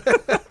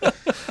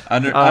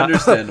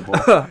 Understandable.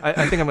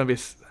 I think I'm gonna be.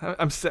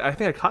 I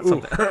think I caught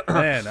something.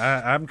 Man,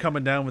 I'm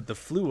coming down with the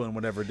flu on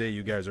whatever day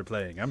you guys are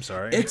playing. I'm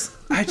sorry. It's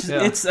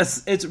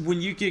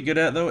when you get good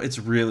at it, though, it's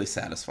really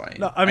satisfying.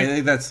 No, I mean-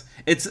 think that's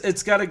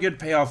it's got a good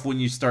payoff when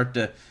you start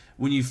to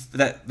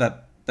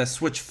that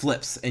switch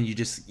flips and you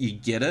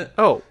get it.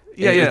 Oh,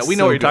 yeah. It's We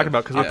know so what you're good. talking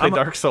about because we Yeah. play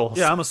Dark Souls.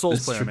 Yeah, I'm a Souls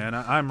That's player, true. man.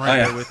 I'm right Oh,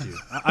 yeah. there with you.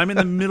 I'm in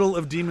the middle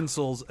of Demon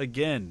Souls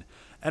again.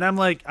 And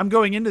I'm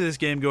going into this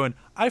game going,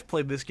 I've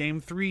played this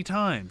game 3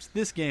 times.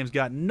 This game's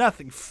got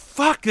nothing.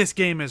 Fuck, this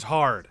game is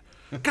hard.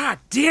 God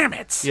damn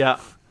it. Yeah.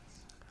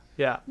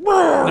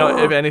 No,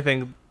 if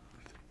anything,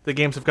 the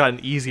games have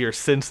gotten easier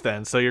since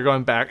then. So you're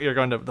going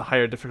to the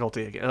higher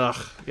difficulty again.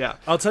 Ugh. Yeah.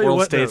 I'll tell you World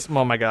what, States.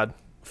 Oh my God.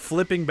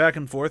 Flipping back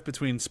and forth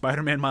between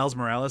Spider-Man Miles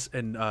Morales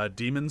and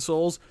Demon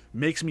Souls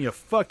makes me a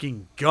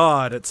fucking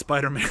god at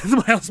Spider-Man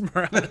Miles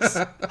Morales.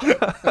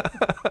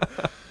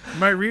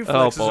 My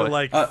reflexes boy. are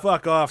like,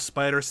 fuck off,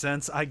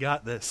 Spider-Sense. I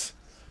got this.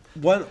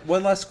 One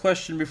last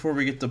question before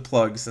we get to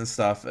plugs and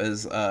stuff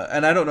is,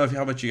 and I don't know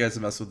how much you guys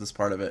have messed with this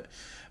part of it,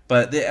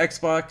 but the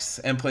Xbox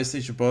and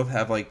PlayStation both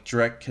have like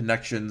direct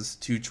connections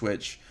to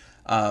Twitch.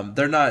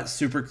 They're not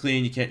super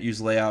clean. You can't use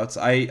layouts.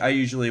 I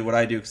usually, what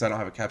I do, because I don't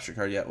have a capture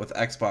card yet, with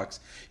Xbox,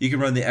 you can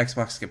run the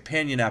Xbox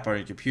Companion app on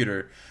your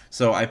computer.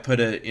 So I put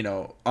it,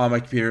 on my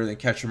computer, then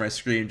capture my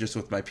screen just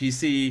with my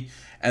PC,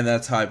 and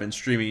that's how I've been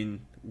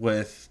streaming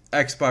with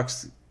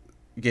Xbox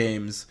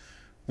games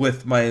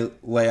with my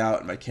layout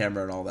and my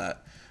camera and all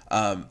that.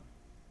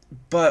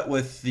 But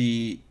with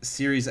the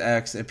Series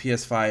X and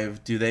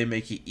PS5, do they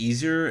make it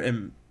easier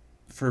and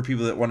for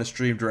people that want to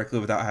stream directly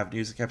without having to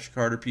use a capture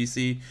card or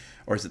PC?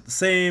 Or is it the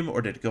same?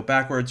 Or did it go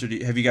backwards? Or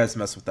have you guys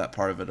messed with that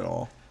part of it at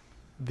all?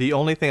 The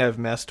only thing I've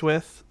messed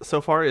with so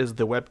far is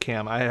the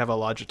webcam. I have a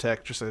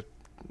Logitech, just with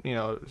a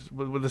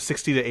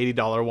 $60 to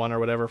 $80 one or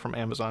whatever from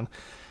Amazon,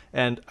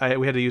 and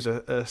we had to use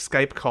a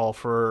Skype call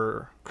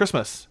for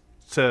Christmas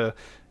to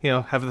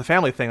have the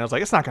family thing. I was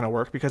like, it's not going to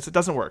work because it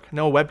doesn't work.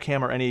 No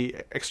webcam or any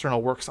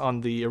external works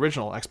on the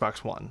original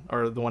Xbox One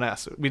or the One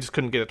S. We just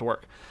couldn't get it to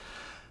work,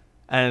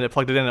 and it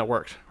plugged it in and it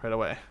worked right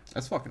away.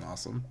 That's fucking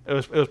awesome. It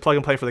was plug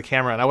and play for the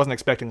camera, and I wasn't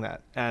expecting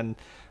that, and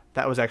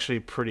that was actually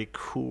pretty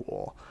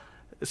cool.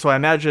 So I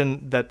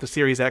imagine that the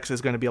Series X is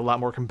going to be a lot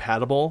more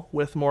compatible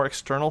with more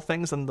external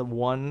things than the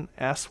One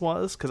S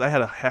was, because I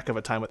had a heck of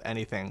a time with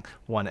anything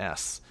One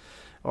S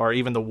or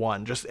even the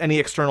One. Just any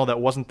external that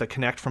wasn't the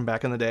Kinect from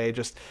back in the day. It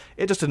just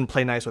didn't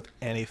play nice with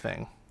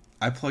anything.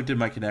 I plugged in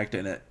my Kinect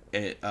and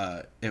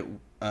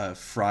it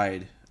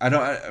fried.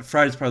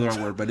 Fried is probably the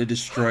wrong word, but it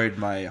destroyed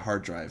my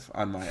hard drive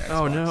on my Xbox.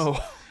 Oh no.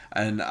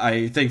 And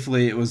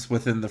thankfully it was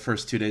within the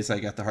first 2 days I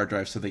got the hard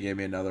drive, so they gave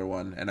me another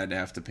one, and I didn't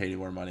have to pay any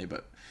more money.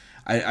 But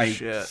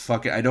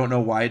I don't know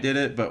why I did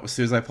it, but as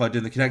soon as I plugged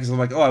in the Kinect, I'm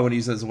like, I want to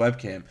use it as a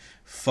webcam.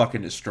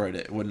 Fucking destroyed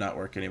it. It would not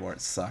work anymore. It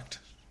sucked.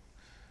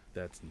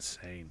 That's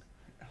insane.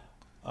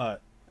 I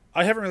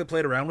haven't really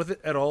played around with it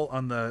at all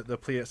on the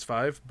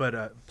PS5, but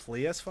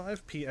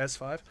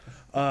PS5.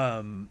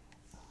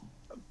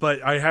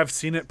 But I have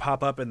seen it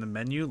pop up in the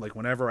menu, like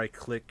whenever I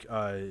click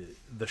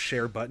the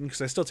share button,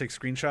 because I still take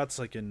screenshots,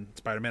 like in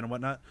Spider-Man and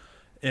whatnot,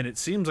 and it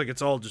seems like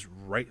it's all just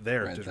right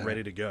there,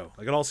 ready to go.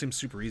 Like it all seems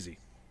super easy.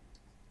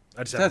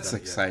 That's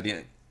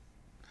exciting.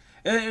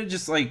 And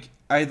just like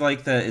I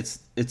like that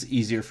it's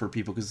easier for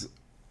people because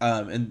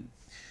and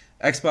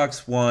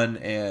Xbox One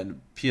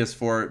and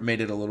PS4 made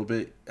it a little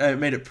bit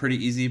made it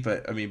pretty easy,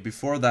 but I mean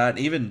before that,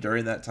 even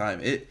during that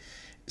time,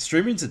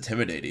 streaming's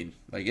intimidating.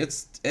 Like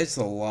it's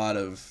a lot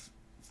of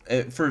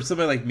for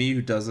somebody like me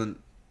who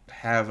doesn't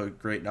have a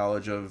great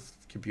knowledge of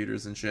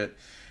computers and shit,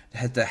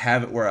 had to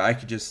have it where I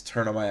could just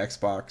turn on my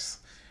Xbox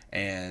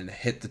and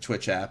hit the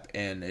Twitch app,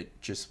 and it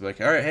just like,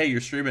 all right, hey,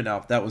 you're streaming now.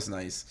 That was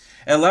nice.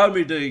 It allowed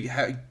me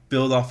to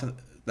build off of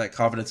that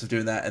confidence of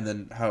doing that, and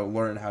then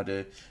learn how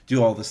to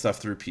do all this stuff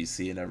through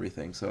PC and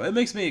everything. So it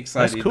makes me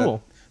excited. That's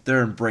cool. That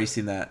they're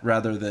embracing that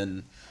rather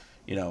than,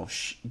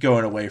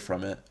 going away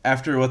from it.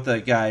 After what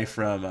the guy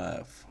from,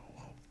 oh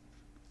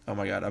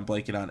my God, I'm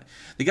blanking on it.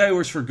 The guy who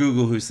works for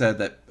Google who said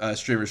that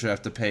streamers should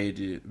have to pay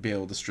to be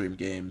able to stream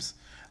games.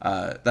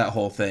 That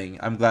whole thing.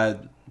 I'm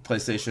glad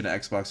PlayStation and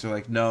Xbox are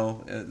like,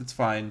 no, it's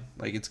fine.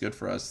 Like, it's good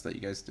for us that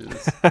you guys do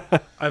this.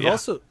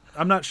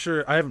 I'm not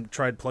sure, I haven't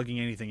tried plugging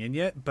anything in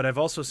yet, but I've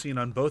also seen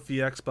on both the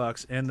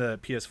Xbox and the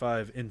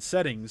PS5 in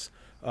settings,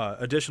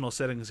 additional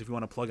settings if you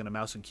want to plug in a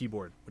mouse and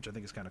keyboard, which I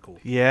think is kind of cool.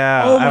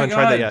 Yeah, Oh I my haven't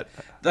tried that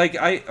God.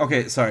 yet.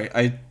 Okay, sorry.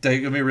 That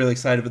got me really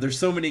excited, but there's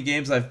so many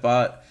games I've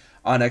bought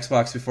on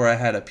Xbox before I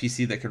had a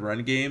PC that could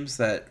run games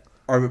that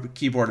or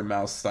keyboard and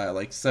mouse style,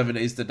 like 7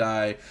 Days to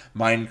Die,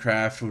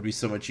 Minecraft would be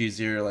so much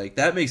easier. Like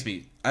that makes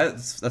me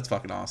that's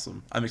fucking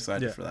awesome. I'm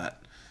excited for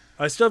that.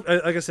 I still,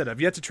 like I said, I've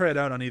yet to try it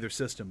out on either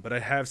system, but I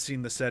have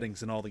seen the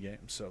settings in all the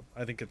games, so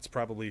I think it's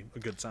probably a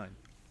good sign.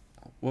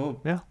 Well,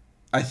 Yeah.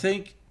 I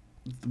think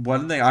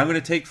one thing I'm going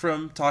to take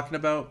from talking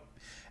about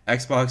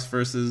Xbox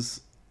versus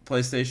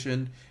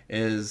PlayStation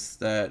is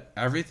that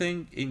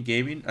everything in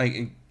gaming, I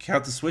can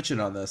count the Switch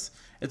in on this.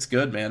 It's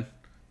good, man.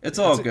 It's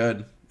all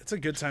good. It's a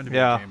good time to be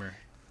Yeah. a gamer.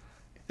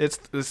 It's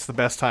the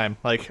best time,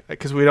 like,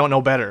 because we don't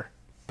know better,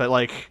 but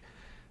like,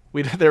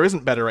 there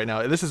isn't better right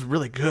now. This is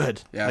really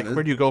good. Yeah, like,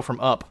 where do you go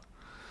from up?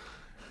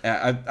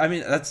 Yeah, I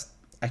mean I'm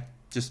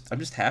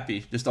just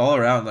happy, just all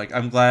around. Like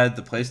I'm glad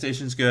the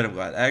PlayStation's good. I'm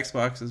glad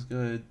Xbox is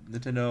good.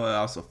 Nintendo, I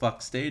also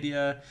fuck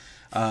Stadia.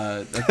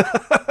 I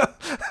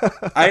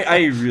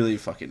really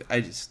fucking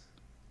I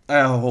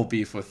have a whole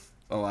beef with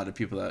a lot of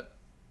people that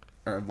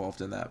are involved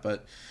in that,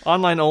 but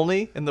Online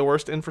only in the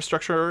worst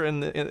infrastructure in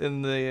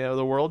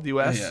the world,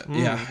 U.S.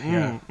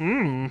 yeah.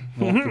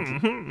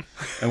 And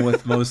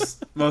with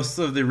most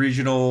of the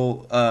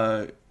regional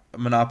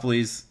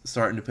monopolies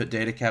starting to put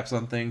data caps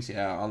on things,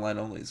 online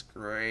only is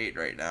great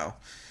right now.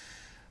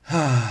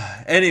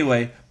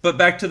 Anyway, but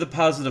back to the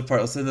positive part.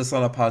 Let's end this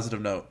on a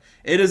positive note.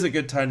 It is a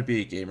good time to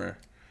be a gamer.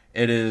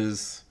 It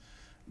is.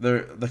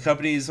 The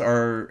companies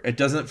are. It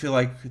doesn't feel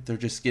like they're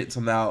just getting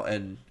something out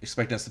and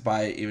expecting us to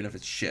buy it, even if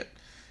it's shit.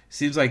 It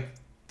seems like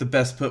the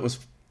best foot was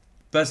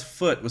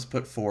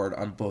put forward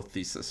on both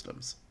these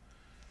systems,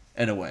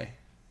 in a way.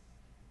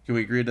 Can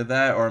we agree to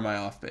that, or am I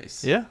off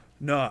base? Yeah.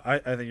 No, I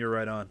think you're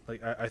right on.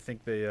 Like I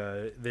think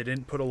they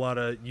didn't put a lot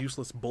of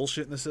useless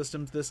bullshit in the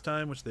systems this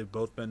time, which they've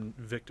both been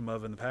victim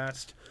of in the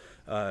past.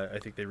 I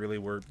think they really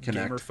were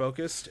gamer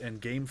focused and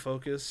game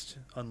focused,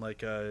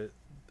 unlike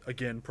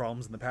again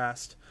problems in the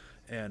past.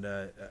 And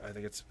I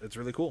think it's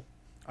really cool.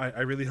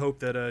 I really hope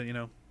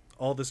that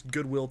all this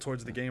goodwill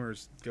towards the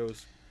gamers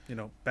goes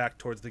back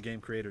towards the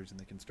game creators, and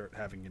they can start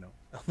having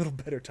a little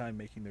better time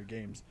making their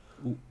games.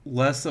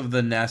 Less of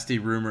the nasty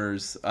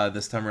rumors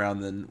this time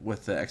around than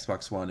with the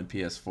Xbox One and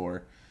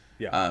PS4.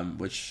 Yeah.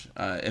 Which,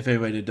 if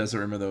anybody doesn't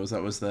remember those,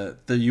 that was the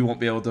you won't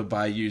be able to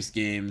buy used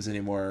games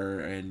anymore,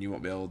 and you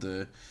won't be able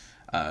to.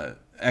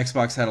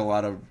 Xbox had a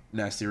lot of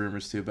nasty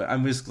rumors too, but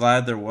I'm just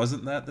glad there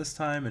wasn't that this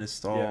time, and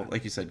it's all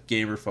like you said,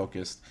 gamer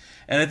focused.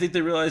 And I think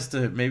they realized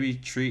to maybe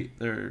treat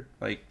their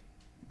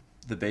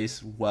the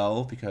base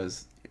well,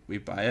 because we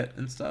buy it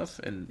and stuff,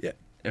 and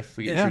if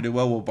we get treated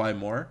well, we'll buy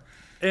more.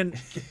 And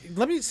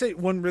let me say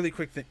one really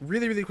quick thing,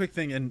 really quick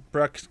thing, and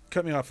Brock,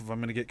 cut me off if I'm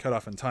going to get cut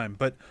off in time,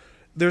 but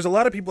there's a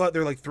lot of people out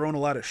there throwing a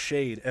lot of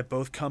shade at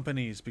both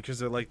companies because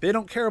they're they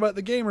don't care about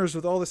the gamers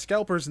with all the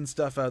scalpers and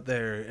stuff out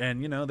there,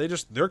 and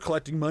they're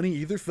collecting money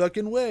either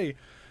fucking way.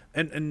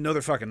 And no,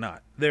 they're fucking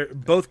not.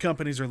 Both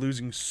companies are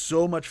losing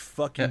so much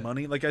fucking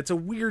money. It's a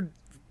weird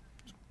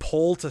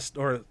pole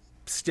or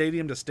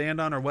stadium to stand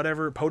on, or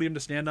whatever, podium to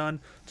stand on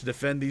to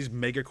defend these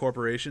mega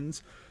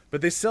corporations,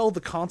 but they sell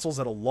the consoles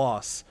at a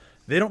loss.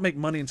 They don't make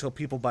money until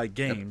people buy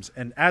games.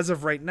 And as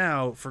of right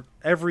now, for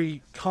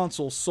every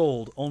console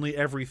sold, only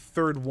every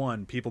third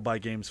one people buy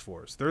games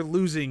for. So they're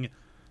losing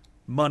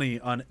money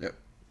on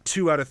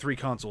 2 out of 3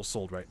 consoles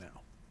sold right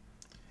now.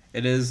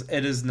 It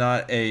is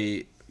not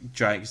a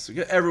giant.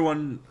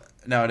 Everyone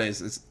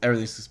nowadays,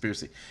 everything's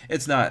conspiracy.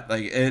 It's not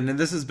and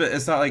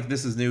it's not like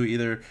this is new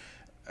either.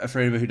 For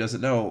anybody who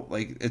doesn't know,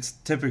 it's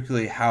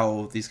typically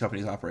how these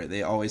companies operate.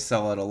 They always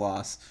sell at a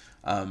loss.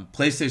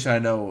 PlayStation, I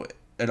know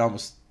it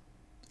almost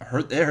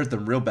hurt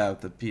them real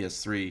bad with the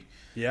PS3.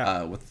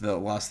 Yeah. With the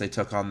loss they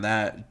took on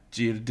that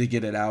to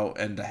get it out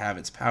and to have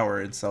its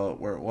power and sell it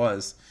where it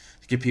was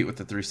to compete with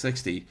the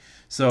 360.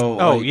 So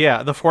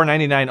the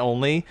 $499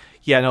 only.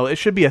 Yeah, no, it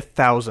should be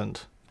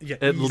 1,000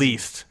 at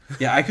least.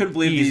 Yeah, I couldn't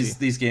believe these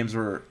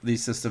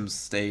these systems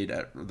stayed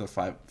at the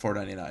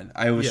 $499.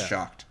 I was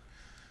shocked.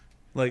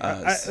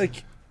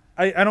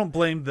 I don't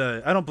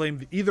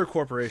blame either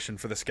corporation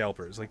for the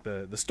scalpers.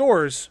 The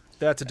stores,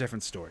 that's a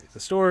different story. The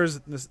stores,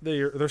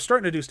 they're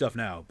starting to do stuff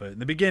now, but in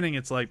the beginning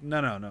it's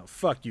no,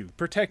 fuck you,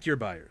 protect your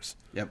buyers.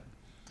 Yep.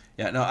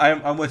 Yeah, no,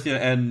 I'm with you,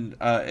 and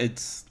I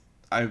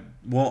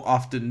won't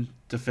often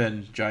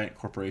defend giant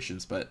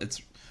corporations, but it's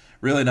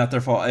really not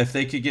their fault. If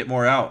they could get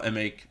more out and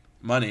make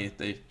money,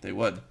 they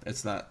would.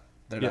 It's not.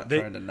 They're not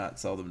trying to not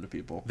sell them to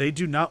people. They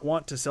do not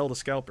want to sell to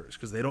scalpers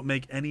because they don't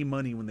make any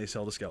money when they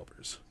sell to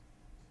scalpers.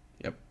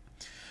 Yep.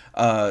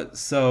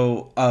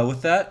 So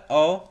with that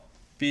all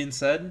being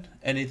said,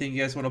 anything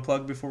you guys want to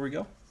plug before we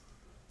go?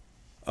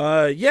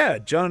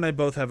 John and I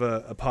both have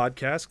a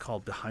podcast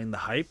called Behind the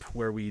Hype,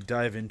 where we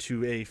dive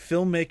into a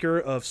filmmaker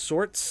of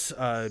sorts,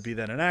 be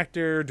that an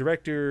actor,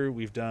 director.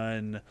 We've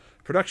done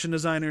production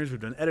designers, we've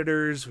done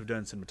editors, we've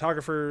done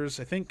cinematographers,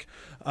 I think,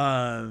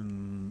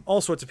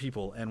 all sorts of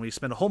people. And we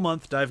spend a whole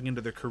month diving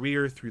into their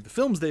career through the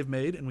films they've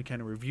made, and we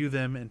kind of review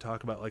them and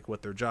talk about like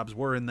what their jobs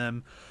were in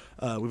them.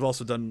 We've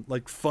also done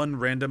like fun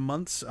random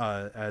months.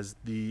 As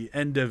the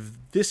end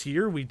of this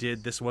year, we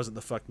did This Wasn't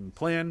the Fucking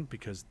Plan,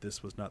 because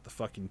this was not the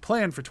fucking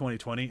plan for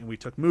 2020, and we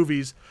took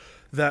movies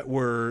that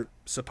were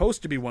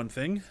supposed to be one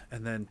thing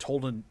and then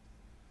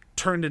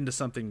turned into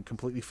something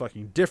completely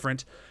fucking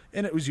different,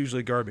 and it was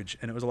usually garbage.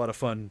 And it was a lot of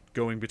fun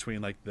going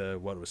between like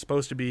what it was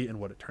supposed to be and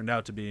what it turned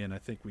out to be, and I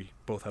think we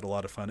both had a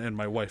lot of fun. And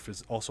my wife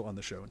is also on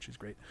the show, and she's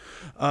great.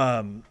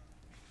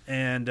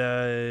 And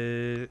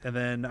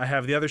then I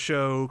have the other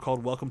show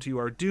called Welcome to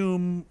Our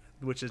Doom,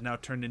 which is now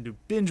turned into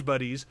Binge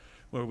Buddies,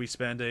 where we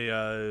spend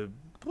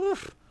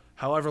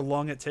however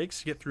long it takes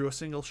to get through a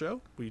single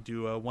show. We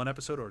do one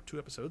episode or 2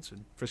 episodes,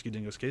 in Frisky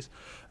Dingo's case,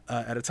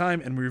 at a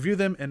time, and we review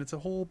them, and it's a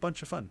whole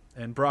bunch of fun.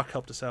 And Brock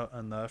helped us out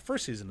on the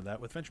first season of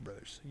that with Venture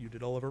Brothers. You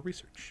did all of our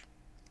research.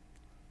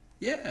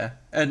 Yeah,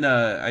 and did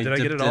I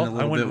get it all?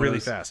 I went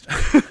really fast.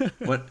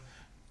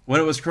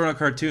 when it was Chrono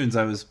Cartoons,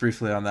 I was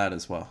briefly on that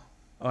as well.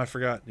 Oh, I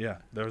forgot. Yeah,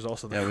 there was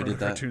also the we did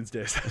that. Cartoons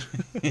days.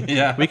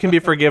 Yeah, We can be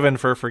forgiven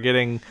for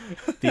forgetting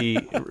the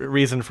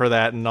reason for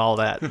that and all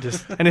that.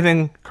 Just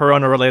anything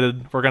Corona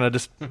related, we're gonna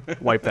just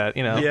wipe that.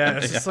 Yeah,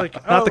 it's just like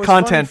Not the it was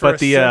content, funny for but a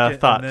the second,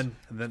 thought. And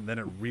then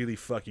it really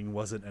fucking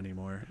wasn't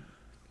anymore.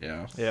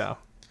 yeah. Yeah.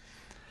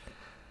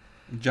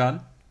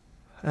 John?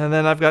 And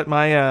then I've got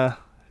my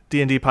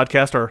D&D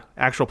podcast, or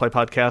actual play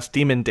podcast,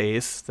 Demon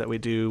Days, that we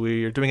do.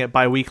 We're doing it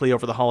bi-weekly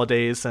over the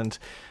holidays, and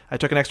I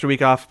took an extra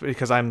week off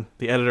because I'm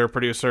the editor,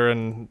 producer,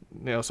 and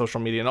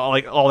social media and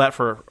all that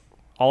for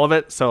all of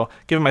it. So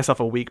giving myself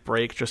a week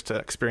break just to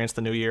experience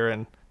the new year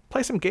and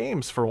play some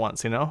games for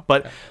once,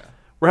 But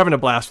we're having a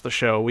blast with the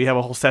show. We have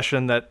a whole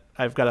session that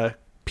I've got to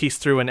piece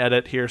through and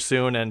edit here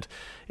soon, and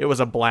it was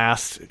a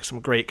blast. Some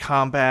great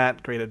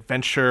combat, great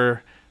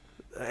adventure.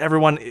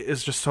 Everyone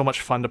is just so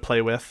much fun to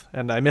play with,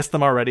 and I miss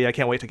them already. I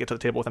can't wait to get to the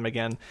table with them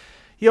again.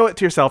 You owe it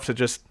to yourself to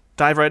just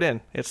dive right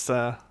in. It's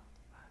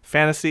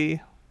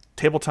fantasy,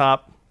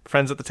 tabletop,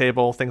 friends at the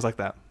table, things like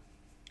that.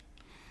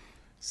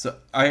 So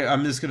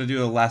I'm just gonna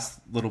do a last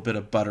little bit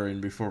of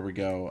buttering before we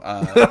go.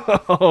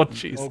 Oh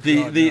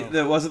jeez.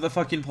 That wasn't the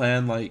fucking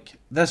plan. Like,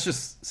 that's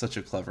just such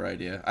a clever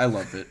idea. I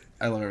love it.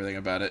 I love everything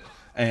about it.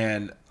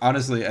 And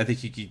honestly, I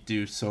think you could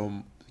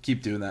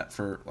keep doing that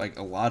for like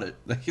a lot of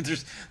like.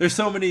 There's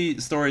so many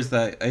stories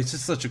that it's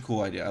just such a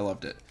cool idea. I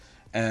loved it.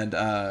 And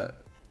I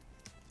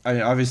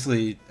mean,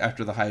 obviously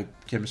after the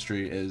hype,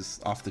 chemistry is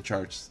off the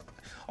charts.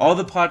 All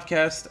the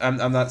podcasts. I'm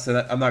not saying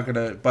that, I'm not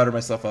gonna butter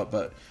myself up,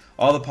 but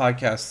all the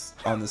podcasts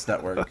on this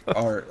network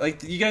are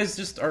like, you guys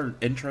just are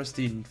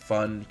interesting,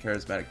 fun,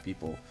 charismatic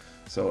people.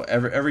 So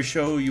every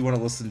show you want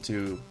to listen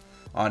to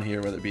on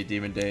here, whether it be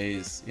Demon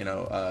Days, it's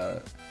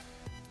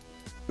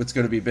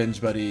going to be Binge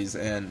Buddies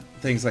and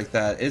things like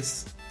that.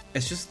 It's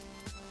just,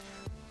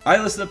 I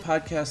listen to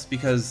podcasts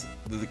because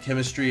the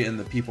chemistry and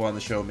the people on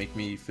the show make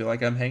me feel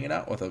like I'm hanging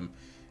out with them.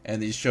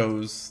 And these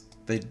shows,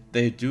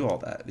 they do all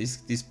that.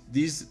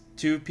 These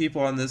 2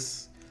 people on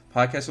this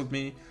podcast with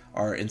me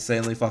are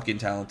insanely fucking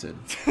talented.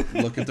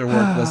 Look at their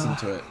work, listen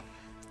to it.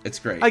 It's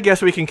great. I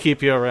guess we can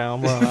keep you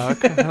around, Brock.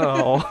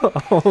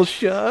 Oh,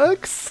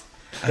 shucks.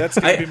 That's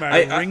gonna be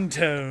my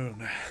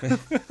ringtone.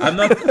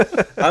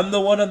 I'm the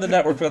one on the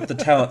network with the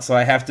talent, so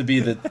I have to be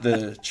the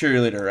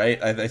cheerleader, right?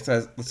 That's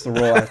the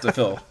role I have to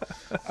fill.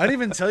 I didn't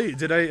even tell you.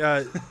 Did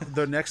I?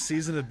 The next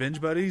season of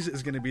Binge Buddies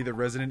is going to be the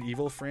Resident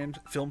Evil film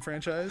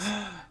franchise.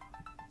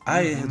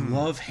 I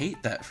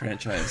hate that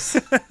franchise.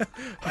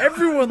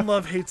 Everyone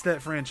hates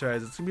that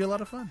franchise. It's gonna be a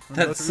lot of fun.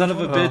 That son of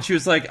a bitch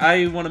who's like,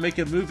 I want to make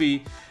a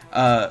movie,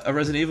 a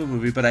Resident Evil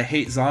movie, but I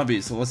hate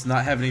zombies, so let's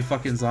not have any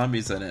fucking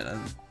zombies in it.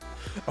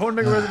 I want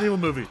to make a Resident Evil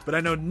movie, but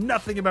I know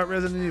nothing about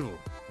Resident Evil.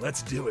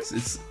 Let's do it.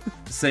 It's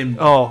the same.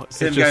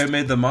 Same guy who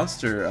made the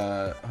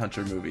Monster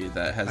Hunter movie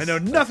that has. I know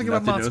nothing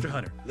about Monster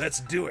Hunter. Let's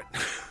do it.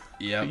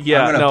 Yep.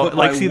 Yeah. No.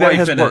 Like, see, that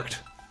has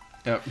worked.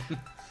 Yep.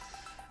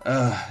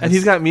 And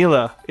he's got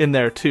Mila in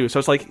there too, so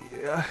it's like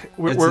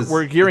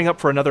we're gearing up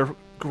for another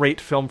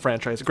great film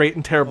franchise, great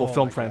and terrible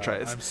film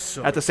franchise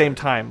at the same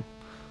time.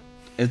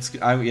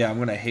 I'm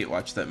gonna hate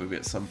watch that movie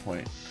at some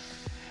point.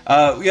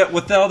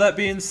 With all that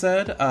being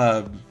said,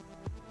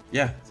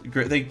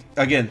 great.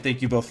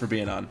 Thank you both for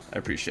being on. I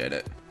appreciate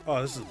it.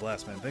 Oh, this is a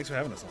blast, man. Thanks for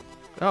having us on.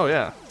 Oh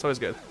yeah, it's always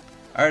good.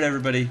 All right,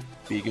 everybody,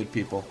 be good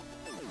people.